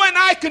so you and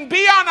I can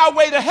be on our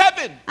way to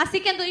heaven,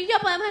 Así que tú y yo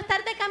podemos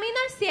estar de camino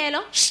al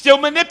cielo, still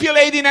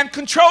manipulating and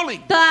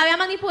controlling, todavía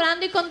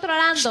manipulando y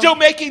controlando, still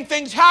making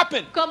things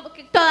happen.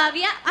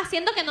 todavía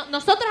haciendo que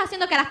nosotros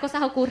haciendo que las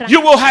cosas ocurran. You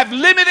will have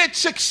limited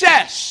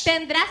success,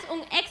 Tendrás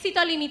un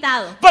éxito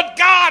limitado. but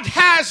God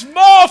has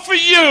more for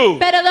you.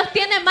 Pero Dios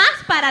tiene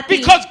más para ti.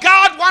 Because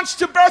God wants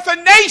to birth a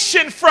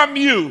nation from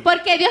you.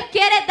 Porque Dios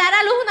quiere dar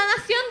a luz una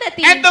nación de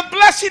ti. And the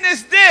blessing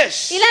is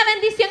this: Y la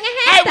bendición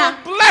es I esta.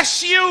 will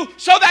bless you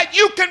so that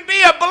you can be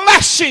a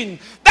blessing.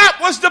 That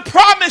was the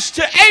promise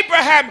to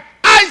Abraham,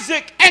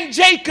 Isaac, and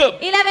Jacob.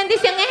 Y la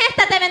bendición es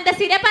esta. Te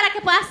bendeciré para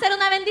que puedas ser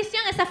una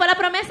bendición. Esa fue la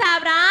promesa a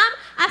Abraham,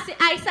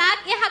 a Isaac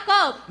y a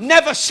Jacob.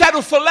 Never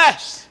settle for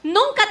less.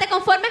 Nunca te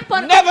conformes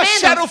con Never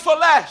settle menos. for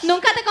less.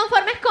 Nunca te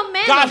conformes con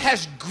God menos.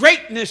 has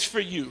greatness for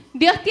you.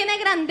 Dios tiene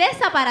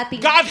grandeza para ti.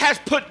 God has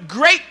put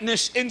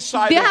greatness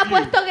inside Dios ha of you.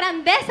 puesto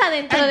grandeza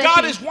dentro And de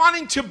God ti. is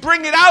wanting to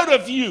bring it out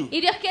of you. Y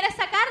Dios quiere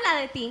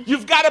sacarla de ti.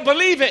 You've got to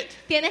believe it.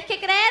 Tienes que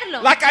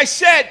creerlo. Like I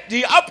said,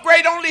 the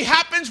upgrade only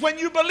happens when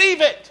you believe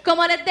it.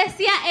 Como les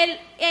decía,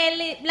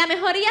 la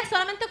mejoría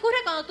solamente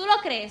ocurre cuando tú lo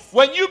crees.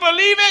 When you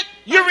believe it,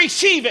 you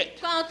receive it.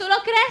 Cuando tú lo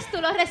crees,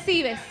 tú lo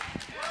recibes.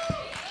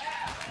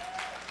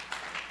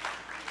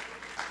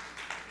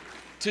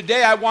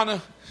 Today I want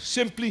to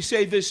simply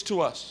say this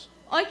to us.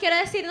 Hoy quiero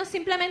decirnos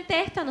simplemente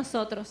esto a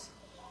nosotros.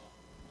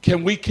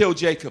 Can we kill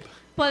Jacob?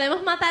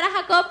 ¿Podemos matar a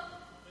Jacob?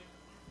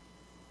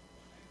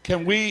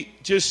 Can we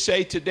just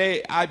say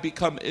today, I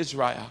become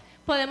Israel?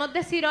 ¿Podemos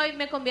decir hoy,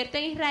 me convierto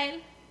en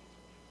Israel?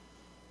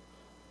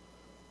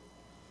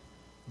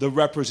 The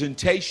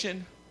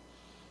representation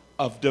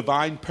of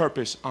divine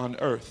purpose on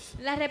earth.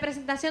 La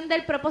representación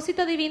del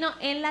propósito divino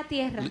en la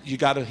tierra. You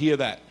got to hear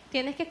that.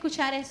 Tienes que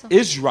escuchar eso.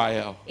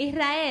 Israel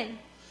Israel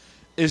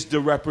is the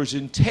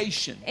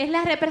representation es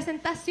la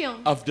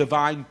representación of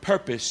divine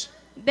purpose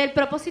del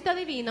propósito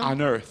divino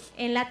on earth.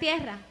 en la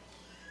tierra.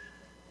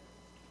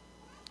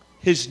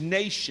 His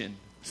nation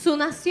Su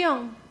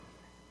nación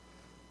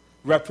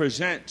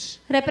represents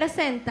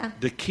representa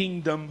the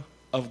kingdom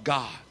of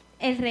God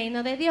el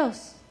reino de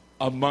Dios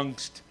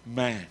amongst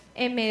man.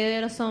 en medio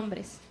de los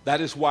hombres.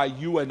 That is why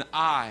you and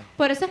I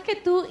Por eso es que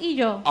tú y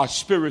yo are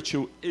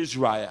spiritual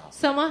Israel,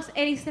 somos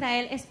el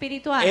Israel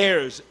espiritual,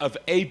 heirs of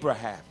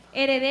Abraham,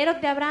 herederos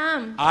de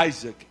Abraham,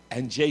 Isaac,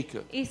 and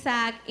Jacob,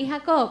 Isaac y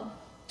Jacob,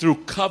 through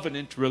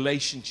covenant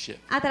relationship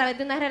a través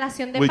de una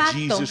relación de with pacto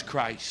Jesus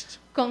Christ.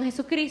 con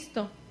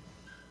Jesucristo.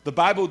 The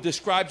Bible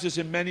describes us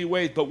in many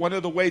ways, but one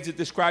of the ways it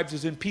describes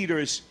us in Peter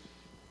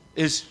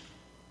is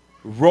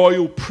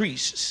royal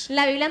priests.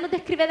 La Biblia nos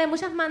describe de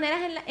muchas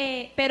maneras,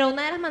 pero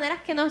una de las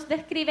maneras que nos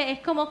describe es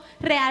como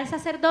real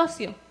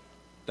sacerdocio.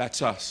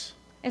 That's us.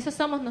 Eso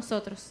somos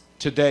nosotros.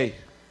 Today,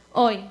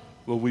 Hoy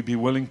will we be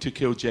willing to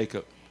kill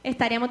Jacob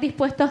estaríamos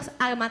dispuestos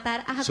a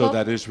matar a so Jacob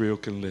that Israel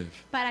can live?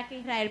 para que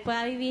Israel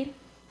pueda vivir.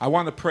 I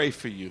want to pray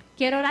for you.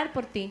 Quiero orar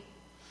por ti.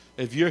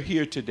 If you're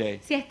here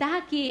today Si estás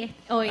aquí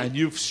hoy and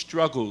you've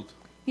struggled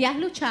y has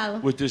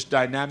luchado with this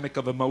dynamic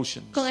of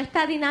emotions, con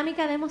esta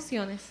dinámica de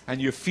emociones and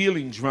your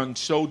feelings run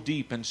so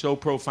deep and so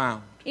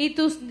profound y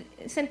tus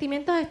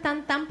sentimientos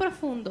están tan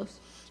profundos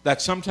that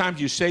sometimes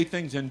you say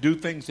things and do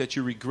things that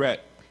you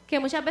regret, que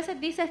muchas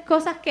veces dices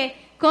cosas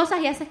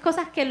y haces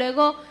cosas que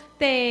luego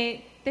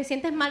te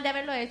sientes mal de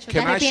haberlo hecho, te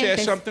can I share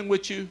arrepientes. something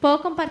with you?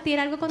 ¿Puedo compartir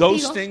algo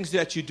Those contigo? things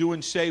that you do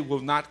and say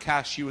will not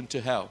cast you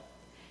into hell.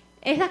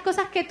 Esas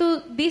cosas que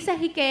tú dices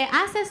y que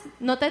haces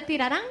no te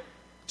tirarán,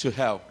 To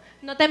hell.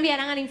 no te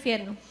enviarán al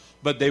infierno,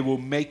 But they will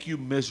make you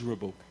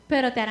miserable.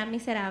 pero te harán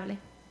miserable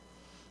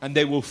And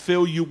they will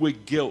fill you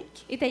with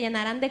guilt y te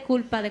llenarán de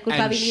culpa, de and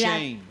culpabilidad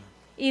shame.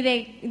 y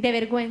de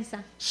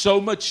vergüenza. So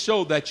much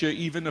so that you're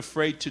even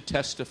afraid to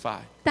testify.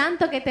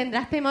 Tanto que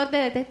tendrás temor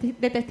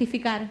de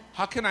testificar.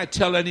 How can I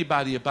tell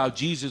anybody about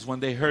Jesus when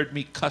they heard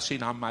me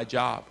cussing on my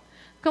job?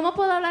 ¿Cómo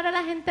puedo hablar a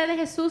la gente de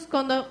Jesús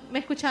cuando me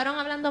escucharon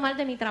hablando mal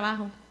de mi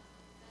trabajo?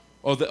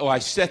 Or I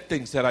said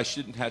things that I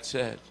shouldn't have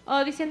said.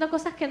 O diciendo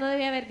cosas que no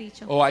debía haber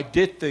dicho. Or I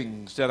did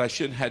things that I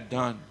shouldn't have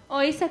done. O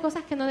hice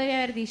cosas que no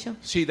debía haber dicho.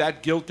 See,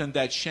 that guilt and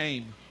that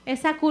shame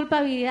Esa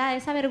culpabilidad,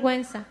 esa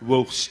vergüenza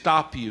will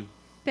stop you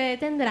te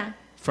detendrá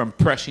from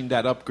pressing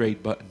that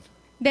upgrade button.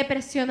 de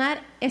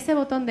presionar ese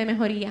botón de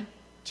mejoría.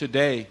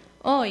 Today,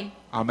 Hoy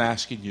I'm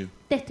asking you,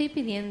 te estoy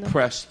pidiendo,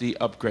 press the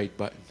upgrade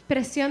button.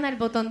 presiona el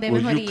botón de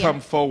Will you mejoría. come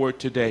forward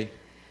today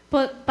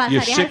You're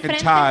pasarías al sick and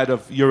frente. tired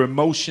of your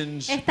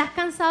emotions, Estás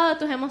cansado de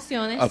tus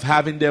emociones, of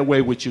having their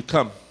way with you.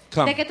 Come.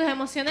 de que tus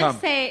emociones come,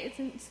 se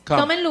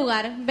come. tomen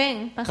lugar.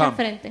 Ven, pasa al Come.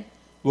 frente.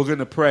 We're going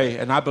to pray,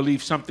 and I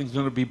believe something's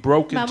going to be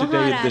broken Vamos a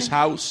today in orar. this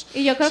house,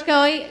 Y yo creo que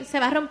hoy se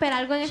va a romper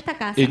algo en esta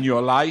casa, in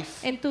your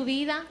life. en tu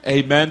vida.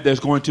 Amen.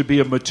 There's going to be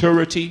a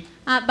maturity.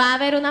 Va a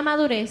haber una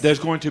madurez. There's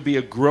going to be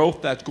a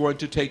growth that's going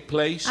to take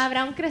place.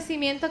 Habrá un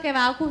crecimiento que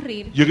va a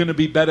ocurrir. You're going to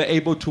be better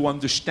able to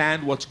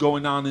understand what's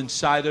going on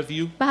inside of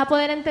you. Vas a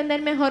poder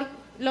entender mejor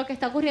lo que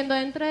está ocurriendo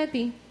dentro de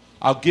ti.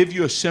 I'll give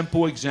you a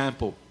simple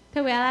example.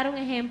 Te voy a dar un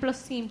ejemplo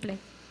simple.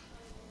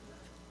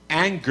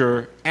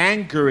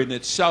 Anger in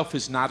itself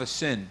is not a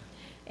sin.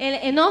 El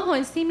enojo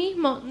en sí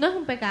mismo no es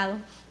un pecado.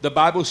 The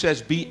Bible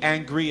says, be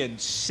angry and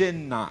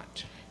sin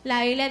not.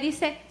 La Biblia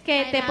dice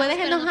que te Airaos, puedes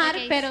pero no enojar,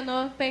 pequéis. pero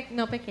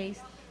no pequéis.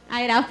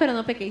 Airaos, pero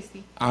no pequéis,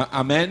 sí.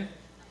 Amen?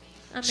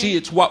 Amén. See,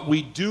 it's what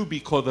we do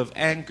because of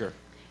anger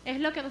Es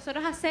lo que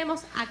nosotros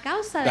hacemos a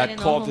causa del that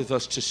enojo causes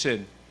us to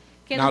sin.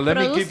 que Now, nos let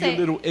me give you a produce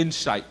little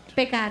insight.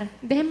 pecar.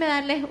 Déjenme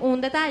darles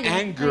un detalle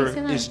Anger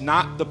adicional. is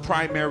not the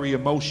primary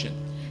emotion.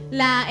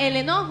 El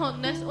enojo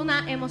no es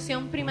una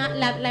emoción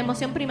la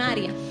emoción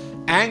primaria.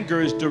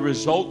 Anger is the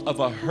result of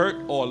a hurt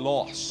or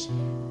loss.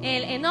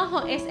 El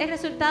enojo es el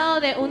resultado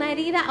de una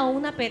herida o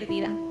una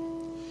pérdida.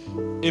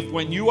 If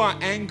when you are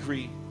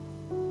angry,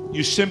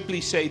 you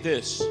simply say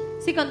this,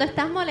 Si cuando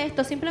estás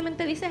molesto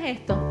simplemente dices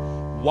esto,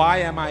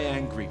 why am I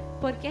angry?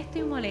 ¿por qué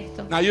estoy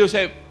molesto? Now you'll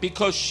say,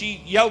 because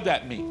she yelled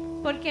at me.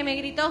 Porque me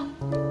gritó.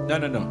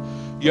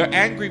 No. You're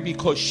angry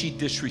because she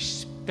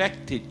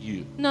disrespected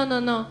you. No.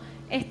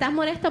 Estás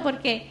molesto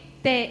porque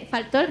te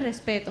faltó el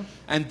respeto.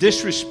 And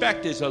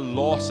disrespect is a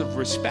loss of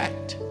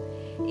respect.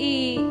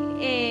 Y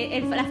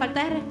la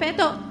falta de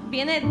respeto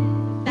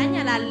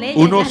daña las leyes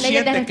Uno de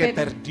siente que respeto.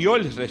 perdió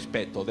el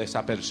respeto de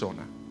esa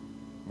persona.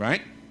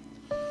 Right?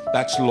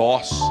 That's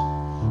loss.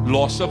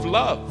 Loss of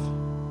love.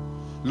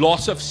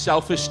 Loss of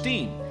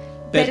self-esteem.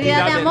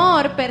 Pérdida de del-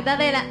 amor, pérdida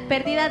de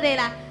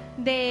la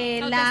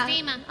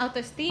Autoestima.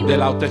 autoestima. de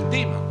la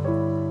autoestima.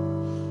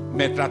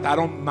 Me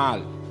trataron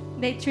mal.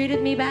 They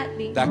treated me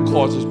badly. That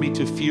causes me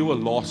to feel a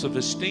loss of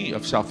esteem,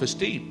 of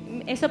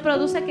self-esteem. Eso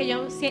produce que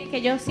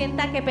yo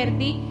sienta que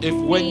perdí If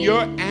when mi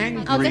you're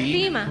angry,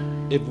 autoestima.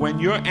 if when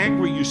you're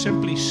angry, you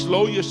simply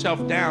slow yourself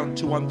down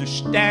to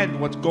understand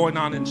what's going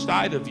on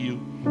inside of you,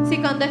 Si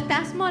cuando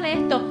estás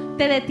molesto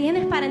te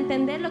detienes para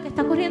entender lo que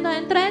está ocurriendo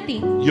dentro de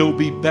ti, you'll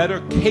be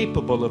better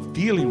capable of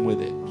dealing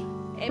with it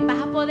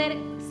vas a poder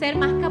ser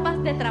más capaz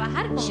de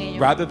trabajar con ello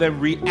rather than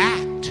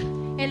react.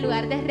 en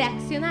lugar de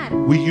reaccionar.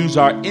 We use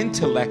our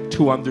intellect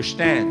to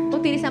understand.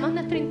 Utilizamos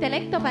nuestro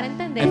intelecto para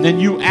entender And then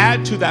you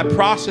add to that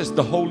process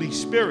the Holy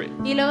Spirit,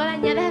 y luego le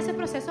añades a ese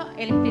proceso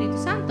el Espíritu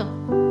Santo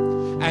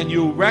and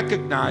you'll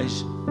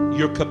recognize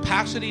your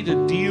capacity to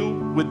deal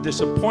with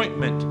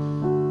disappointment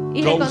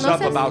y goes up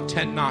reconoces about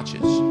 10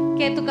 notches.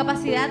 que tu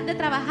capacidad de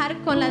trabajar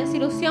con la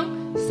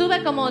desilusión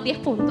sube como 10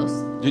 puntos.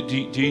 Do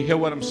you hear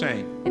what I'm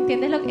saying?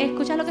 ¿Entiendes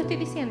escuchas lo que estoy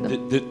diciendo?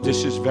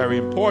 This is very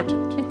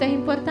important Esto es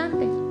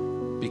importante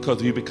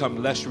because you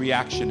become less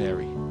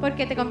reactionary.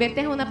 porque te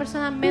conviertes en una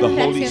persona The menos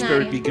Holy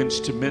Spirit reaccionaria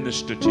begins to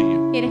minister to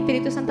you. y el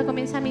Espíritu Santo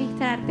comienza a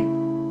ministrarte.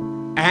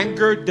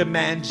 Anger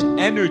demands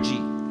energy.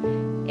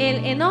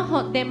 El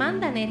enojo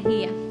demanda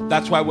energía.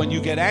 That's why when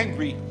you get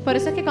angry, Por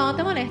eso es que cuando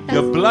te molestas,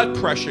 your blood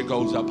pressure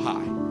goes up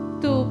high.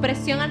 tu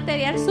presión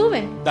arterial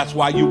sube. That's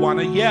why you want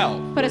to yell.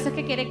 Por eso es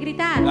que quieres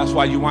gritar. That's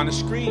why you want to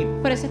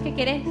scream. Por eso es que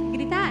quieres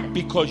gritar.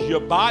 Because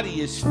your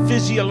body is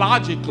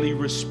physiologically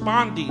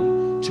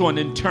responding to an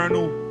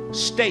internal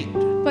state.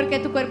 Porque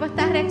tu cuerpo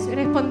está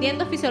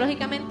respondiendo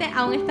fisiológicamente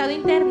a un estado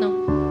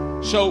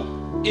interno. So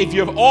if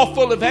you're all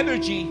full of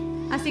energy,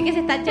 Así que si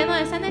estás lleno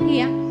de esa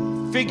energía,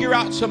 figure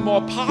out some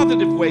more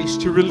positive ways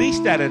to release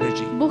that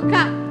energy.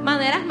 busca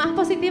maneras más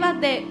positivas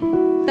de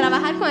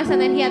trabajar con esa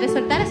energía, de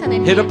soltar esa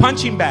energía. Hit a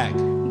punching bag.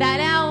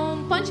 Dale a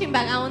un punching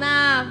bag, a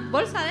una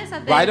bolsa de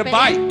esas de Ride a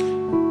pelear.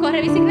 bike.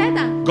 Corre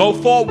bicicleta, Go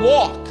for a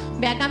walk.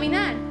 ve a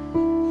caminar.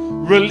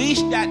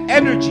 Release that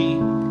energy.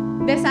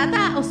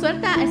 Desata o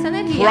suelta esa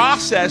energía.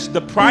 Process the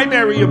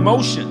primary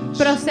emotions.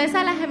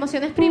 Procesa las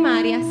emociones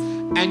primarias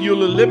And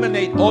you'll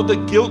eliminate all the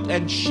guilt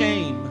and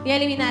shame y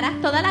eliminarás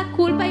toda la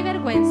culpa y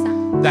vergüenza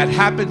that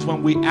happens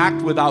when we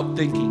act without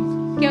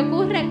thinking. que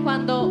ocurre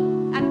cuando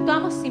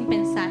actuamos sin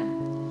pensar.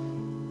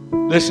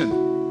 Listen,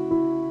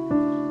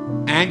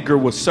 anger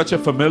was such a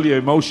familiar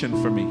emotion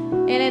for me.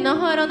 El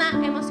enojo era una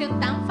emoción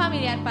tan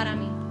familiar para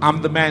mí.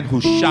 I'm the man who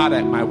shot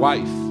at my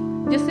wife.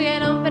 Yo soy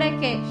el hombre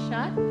que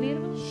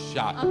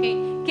Shot.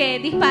 que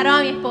disparó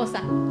a mi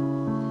esposa.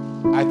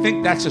 I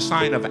think that's a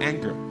sign of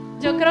anger.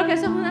 Yo creo que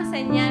eso es una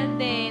señal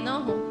de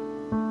enojo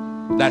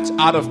That's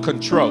out of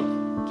control.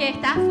 que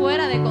está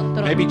fuera de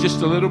control. Maybe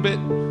just a little bit,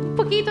 Un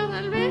poquito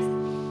tal vez,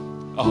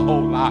 a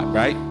whole lot,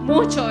 right?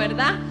 mucho,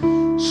 ¿verdad?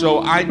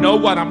 So I know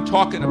what I'm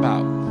talking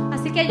about.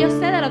 Así que yo sé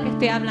de lo que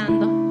estoy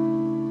hablando.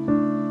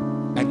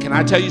 And can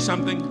I tell you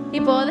something? ¿Y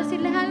puedo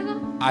decirles algo?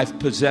 I've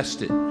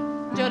possessed it.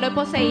 Yo lo he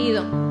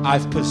poseído.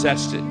 I've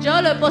possessed it.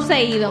 Yo lo he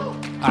poseído.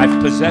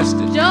 I've possessed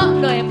it. Yo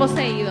lo he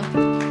poseído.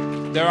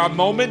 There are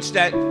moments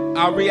that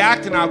I'll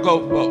react and I'll go,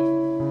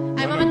 whoa,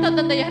 Hay momentos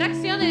donde yo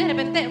reacciono y de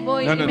repente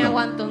voy No, y no, me no.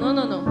 aguanto. No,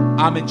 no, no.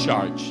 I'm in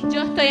charge.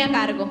 Yo estoy a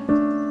cargo.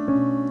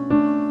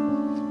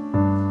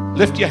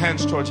 Lift your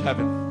hands towards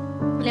heaven.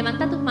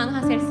 Levanta tus manos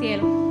hacia el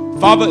cielo.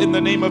 Father, in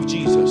the name of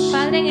Jesus,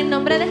 Padre, en el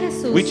nombre de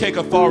Jesús, we take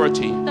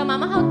authority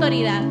tomamos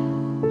autoridad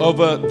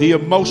over the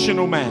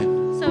emotional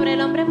man. sobre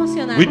el hombre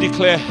emocional. We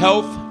declare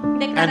health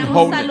and Declaramos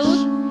wholeness.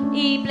 salud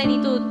y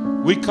plenitud.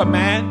 We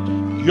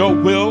command your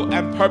will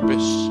and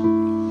purpose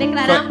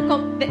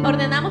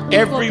Ordenamos tu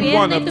every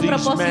one gobierno y of tu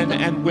these men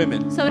propósito and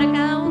women. sobre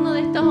cada uno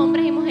de estos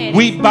hombres y mujeres.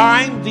 We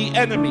bind the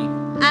enemy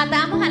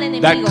Atamos al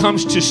that enemigo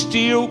comes to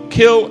steal,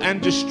 kill,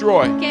 and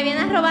destroy, que viene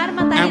a robar,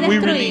 matar and y we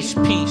destruir. release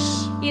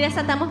peace. Y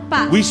desatamos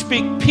paz. We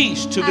speak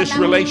peace to this Hablamos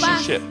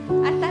relationship.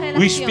 paz a esta relación.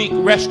 We speak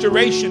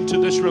restoration to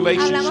this Hablamos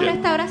relationship.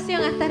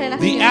 restauración a esta The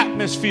relación.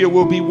 atmosphere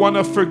will be one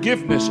of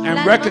forgiveness and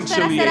La atmósfera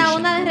será reconciliation.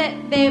 una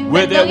de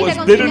Where there perdón y was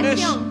bitterness,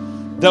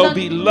 reconciliación. there'll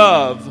be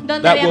love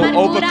donde that había will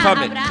amargura,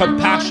 overcome it, habrá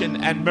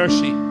compassion and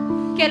mercy.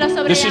 Que lo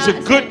This is a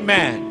sobrelleva. good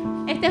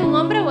man, Este es un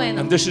hombre bueno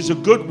and this is a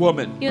good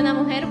woman, y una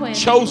mujer buena,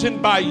 chosen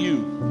by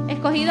you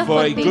escogidos for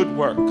por a ti good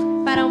work.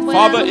 para un buen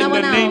Father, una in the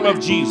buena name obra. of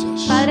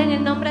Jesus, Padre, en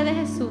el nombre de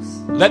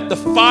Jesús, let the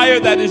fire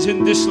that is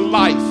in this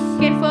life,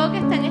 que el fuego que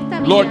está en esta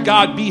vida Lord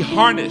God, be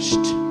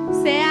harnessed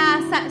sea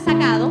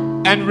sacado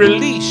and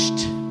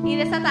released y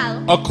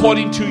desatado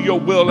according to your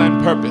will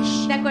and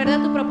purpose. de acuerdo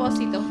a tu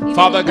propósito. Y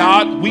Father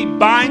voluntad. God, we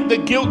bind the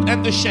guilt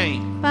and the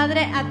shame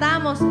Padre,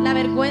 atamos la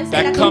vergüenza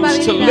y la that comes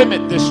to culpabilidad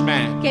limit this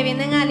man. que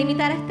vienen a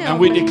limitar a este And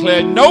we hombre.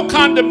 declare no Y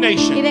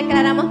condemnation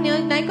declaramos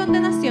no hay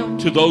condenación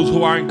to those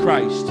who are in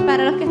Christ.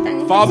 para los que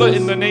están en Father,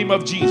 Jesús. in the name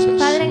of Jesus,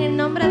 Padre, en el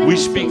nombre de we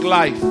Jesús, speak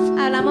life.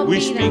 hablamos We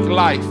vida. speak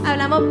life.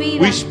 Hablamos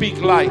vida. We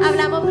speak life.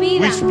 Hablamos vida.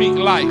 We speak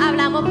life.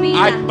 Hablamos vida.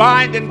 I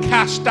bind and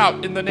cast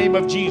out in the name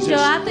of Jesus. Yo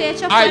ato y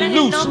echo I fuera en el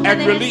loose nombre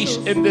and de release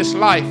Jesús. in this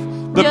life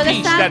the Yo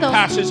peace that desato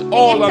passes en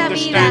all esta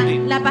vida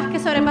understanding. la paz que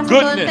sobrepasa todo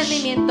Goodness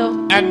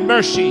entendimiento. and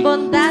mercy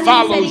Bondad y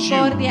follows you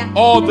misericordia.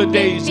 all the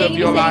days Bien of y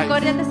your life.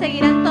 misericordia te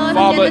seguirán todos los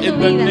Father, días de in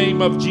tu the vida.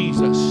 name of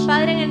Jesus,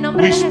 Padre, en el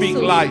nombre we de speak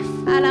Jesús, life.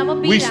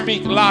 hablamos vida. We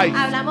speak life.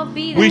 Hablamos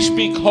vida. We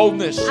speak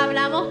wholeness.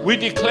 Hablamos We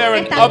declare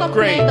an estar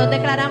upgrade. completos,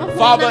 declaramos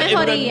Father, una in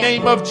the mejoría.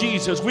 name of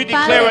Jesus, we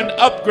Padre, declare an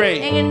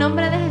upgrade. En el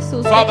nombre de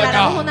Jesús, Father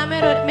declaramos God. una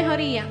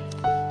mejoría.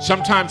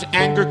 Sometimes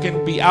anger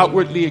can be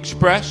outwardly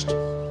expressed,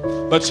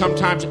 but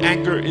sometimes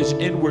anger is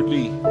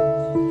inwardly.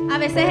 A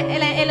veces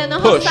el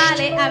enojo Pushed.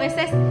 sale, a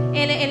veces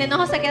el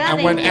enojo se queda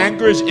And when dentro.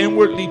 anger is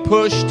inwardly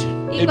pushed,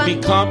 Y it cuando-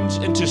 becomes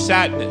into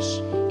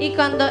sadness. Y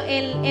cuando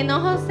el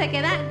enojo se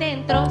queda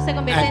dentro, se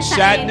convierte And en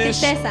sadness,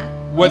 tristeza.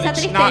 when Esa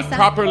it's not tristeza,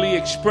 properly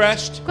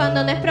expressed,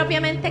 cuando no es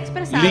propiamente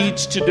expresada,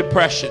 leads to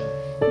depression.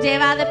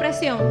 lleva a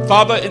depresión.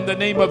 Father, in the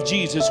name of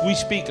Jesus, we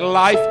speak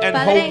life and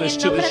Padre, en wholeness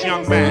el to nombre this de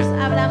young Jesús, man.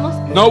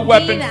 hablamos No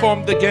weapon vida.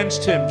 formed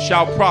against him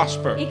shall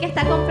prosper. Y que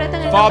está completo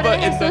en el Father, nombre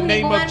de in the Jesús,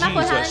 name ningún of arma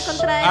forjada en Jesus,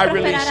 contra de I él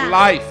release prosperará.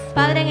 life.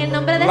 Padre, en el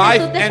nombre de Life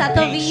Jesús and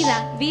desato peace.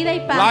 vida y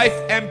paz. Life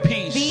and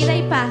peace. Vida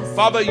y paz.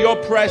 Father, your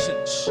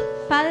presence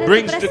Padre,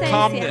 brings tu the presencia,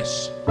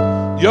 calmness.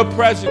 Your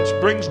presence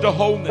brings the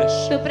wholeness.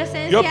 tu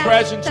presencia Your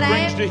presence trae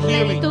brings the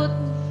healing. plenitud,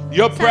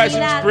 Your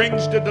presence sanidad,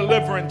 brings the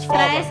deliverance,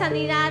 trae Father.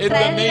 sanidad, In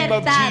trae the name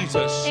of libertad.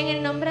 Jesus. En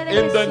el nombre de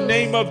In Jesús. the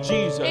name of En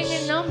el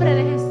Jesus. nombre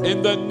de Jesús.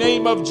 In the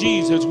name of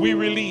Jesus, we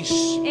release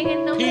En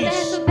el nombre de peace.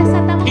 Jesús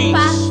desatamos Peace.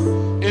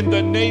 paz. In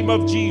the name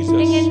of En el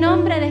Jesus.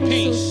 nombre de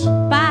Peace.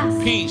 Jesús. Paz.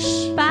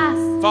 Peace. Paz.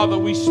 Father,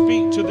 we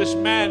speak to this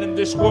man and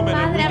this woman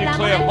and we Padre, hablamos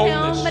de declare este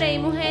wholeness. hombre y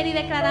mujer y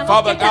declaramos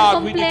Father que están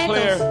God, we completos.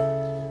 declare,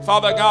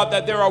 Father God,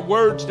 that there are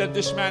words that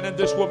this man and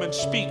this woman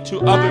speak to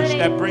others Padre,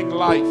 that bring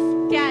life.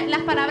 Que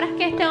las palabras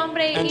que este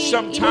hombre And y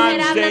sometimes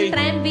mujer hablan they-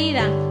 traen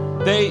vida.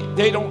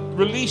 They don't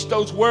release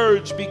those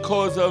words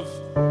because of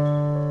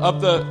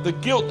the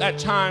guilt at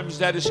times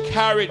that is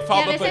carried, Y a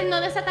Father. veces But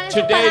no desatan esas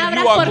today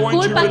palabras you are por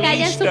going to culpa que hay en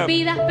release sus them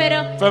vidas,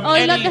 pero from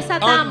hoy los any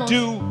desatamos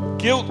undue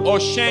guilt or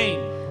shame.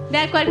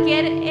 de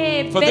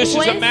cualquier For this is a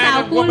vergüenza man o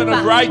and woman of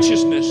culpa.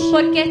 righteousness.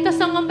 Porque estos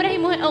son hombres y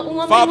mujeres, un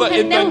hombre Father, y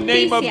in mujer the de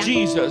name of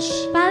justicia.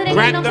 Jesus, Padre, en el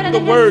grant nombre them de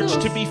the words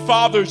Jesús. to be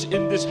fathers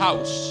in this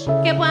house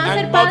Que puedan and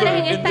ser padres mother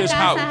en in esta this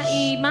casa house.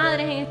 y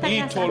madres en esta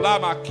casa.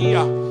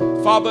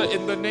 Itolamakia. Father,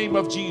 in the name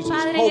of Jesus,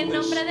 Padre, en el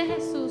wholeness, nombre de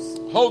Jesús.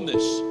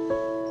 wholeness,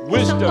 Son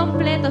wisdom,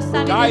 completos,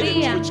 guidance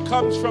sabiduría, which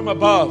comes from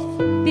above,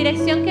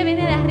 dirección que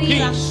viene de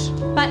arriba. peace,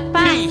 Paz,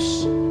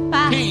 peace,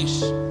 paz.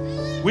 peace.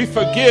 We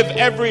forgive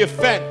every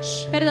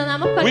offense.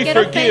 Perdonamos We cualquier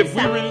forgive,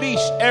 we ofensa.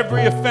 release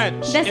every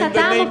offense in the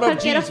Desatamos name of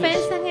cualquier Jesus.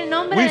 ofensa en el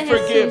nombre We de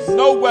forgive. Jesús.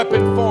 No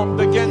weapon formed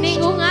against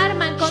Ningún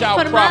arma shall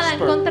formada en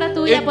prosper. contra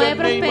tuya In puede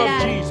the name of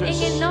prosperar.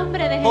 Jesus. En el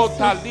nombre de Jesús.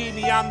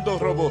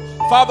 Otaliniandorobo.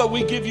 Father,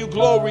 we give you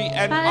glory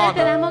and Padre,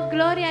 te honor. damos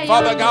gloria y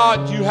Father honor.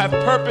 God, you have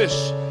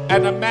purpose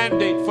and a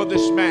mandate for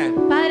this man.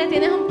 Padre,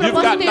 tienes un You've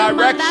got propósito y un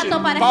direction.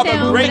 mandato para Father,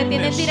 este hombre. Tienes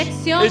greatness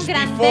dirección, is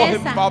before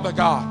him, grandeza. Father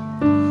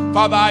God.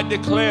 Father, I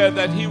declare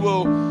that he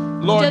will,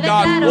 Lord Yo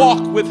God, declaro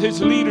walk with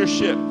his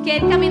leadership Que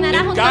él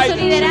caminará in junto a su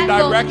guidance and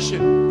liderazgo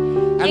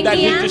direction And that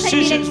his guianza y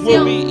decisions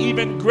will be dirección.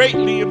 even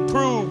greatly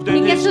improved, Y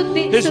and que his sus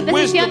wisdom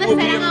decisiones will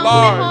be serán aún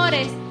enlarged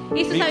mejores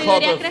y su because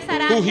sabiduría of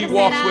crecerá. who he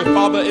walks with.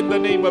 Father, in the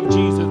name of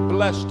Jesus,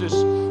 bless this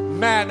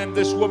man and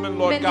this woman,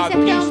 Lord God.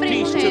 Bendice a este Peace, hombre y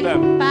peace to mujer.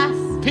 them. Paz.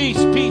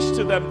 Peace, peace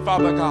to them,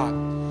 Father God.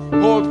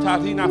 Oh,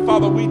 Tatina,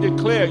 Father, we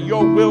declare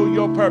your will,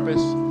 your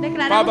purpose.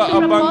 Declaramos Father, tu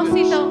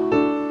abundance,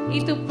 propósito y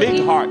tu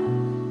big heart,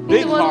 y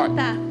big tu heart.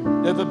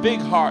 voluntad. There's a big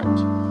heart.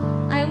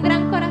 Hay un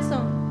gran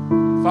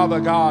corazón. Father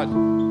God,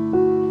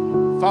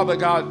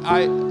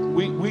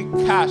 we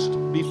cast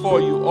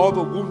before you all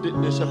the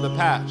woundedness of the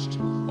past,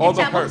 all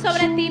the Echamos hurts,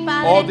 sobre ti,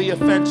 Padre, all the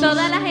offenses.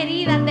 todas las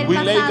heridas del We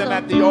lay them pasado,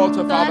 at the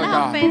altar, todas Father las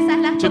God. ofensas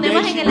las Today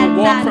ponemos she en el will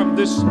walk altar. from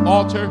this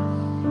altar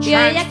Y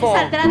ella que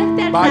saldrá de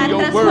este transformed by altar your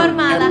word and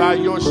by transformada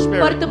your por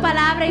spirit. tu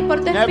palabra y por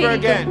tu Never espíritu.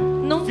 again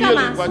Nunca feeling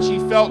más what she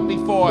felt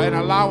before and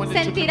allowing it to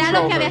sentirá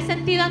control lo que había her.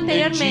 sentido In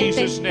anteriormente.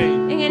 Jesus'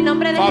 name. En el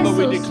nombre de Father,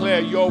 we Jesús.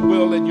 declare your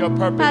will and your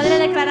purpose. Padre,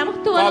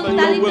 declaramos tu Father,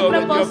 voluntad your y tu will and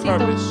your propósito.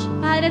 purpose.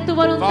 Padre, tu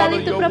voluntad Father,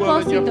 y tu your will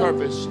and your propósito.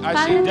 purpose. I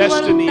Padre, see tu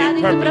destiny voluntad and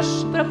y tu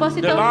purpose.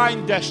 propósito.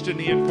 Divine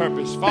destiny and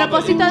purpose. Father,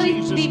 Propósito in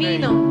Jesus'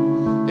 divino.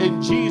 name.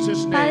 In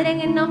Jesus' Padre,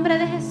 name. en el nombre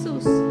de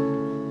Jesús.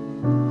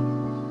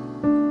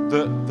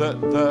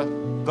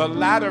 The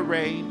latter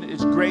rain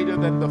is greater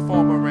than the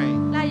former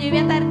rain. La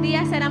lluvia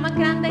tardía será más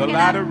grande The que la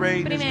latter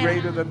rain is primera.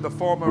 greater than the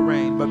former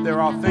rain, but there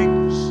are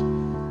things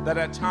that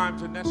at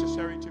times are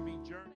necessary to be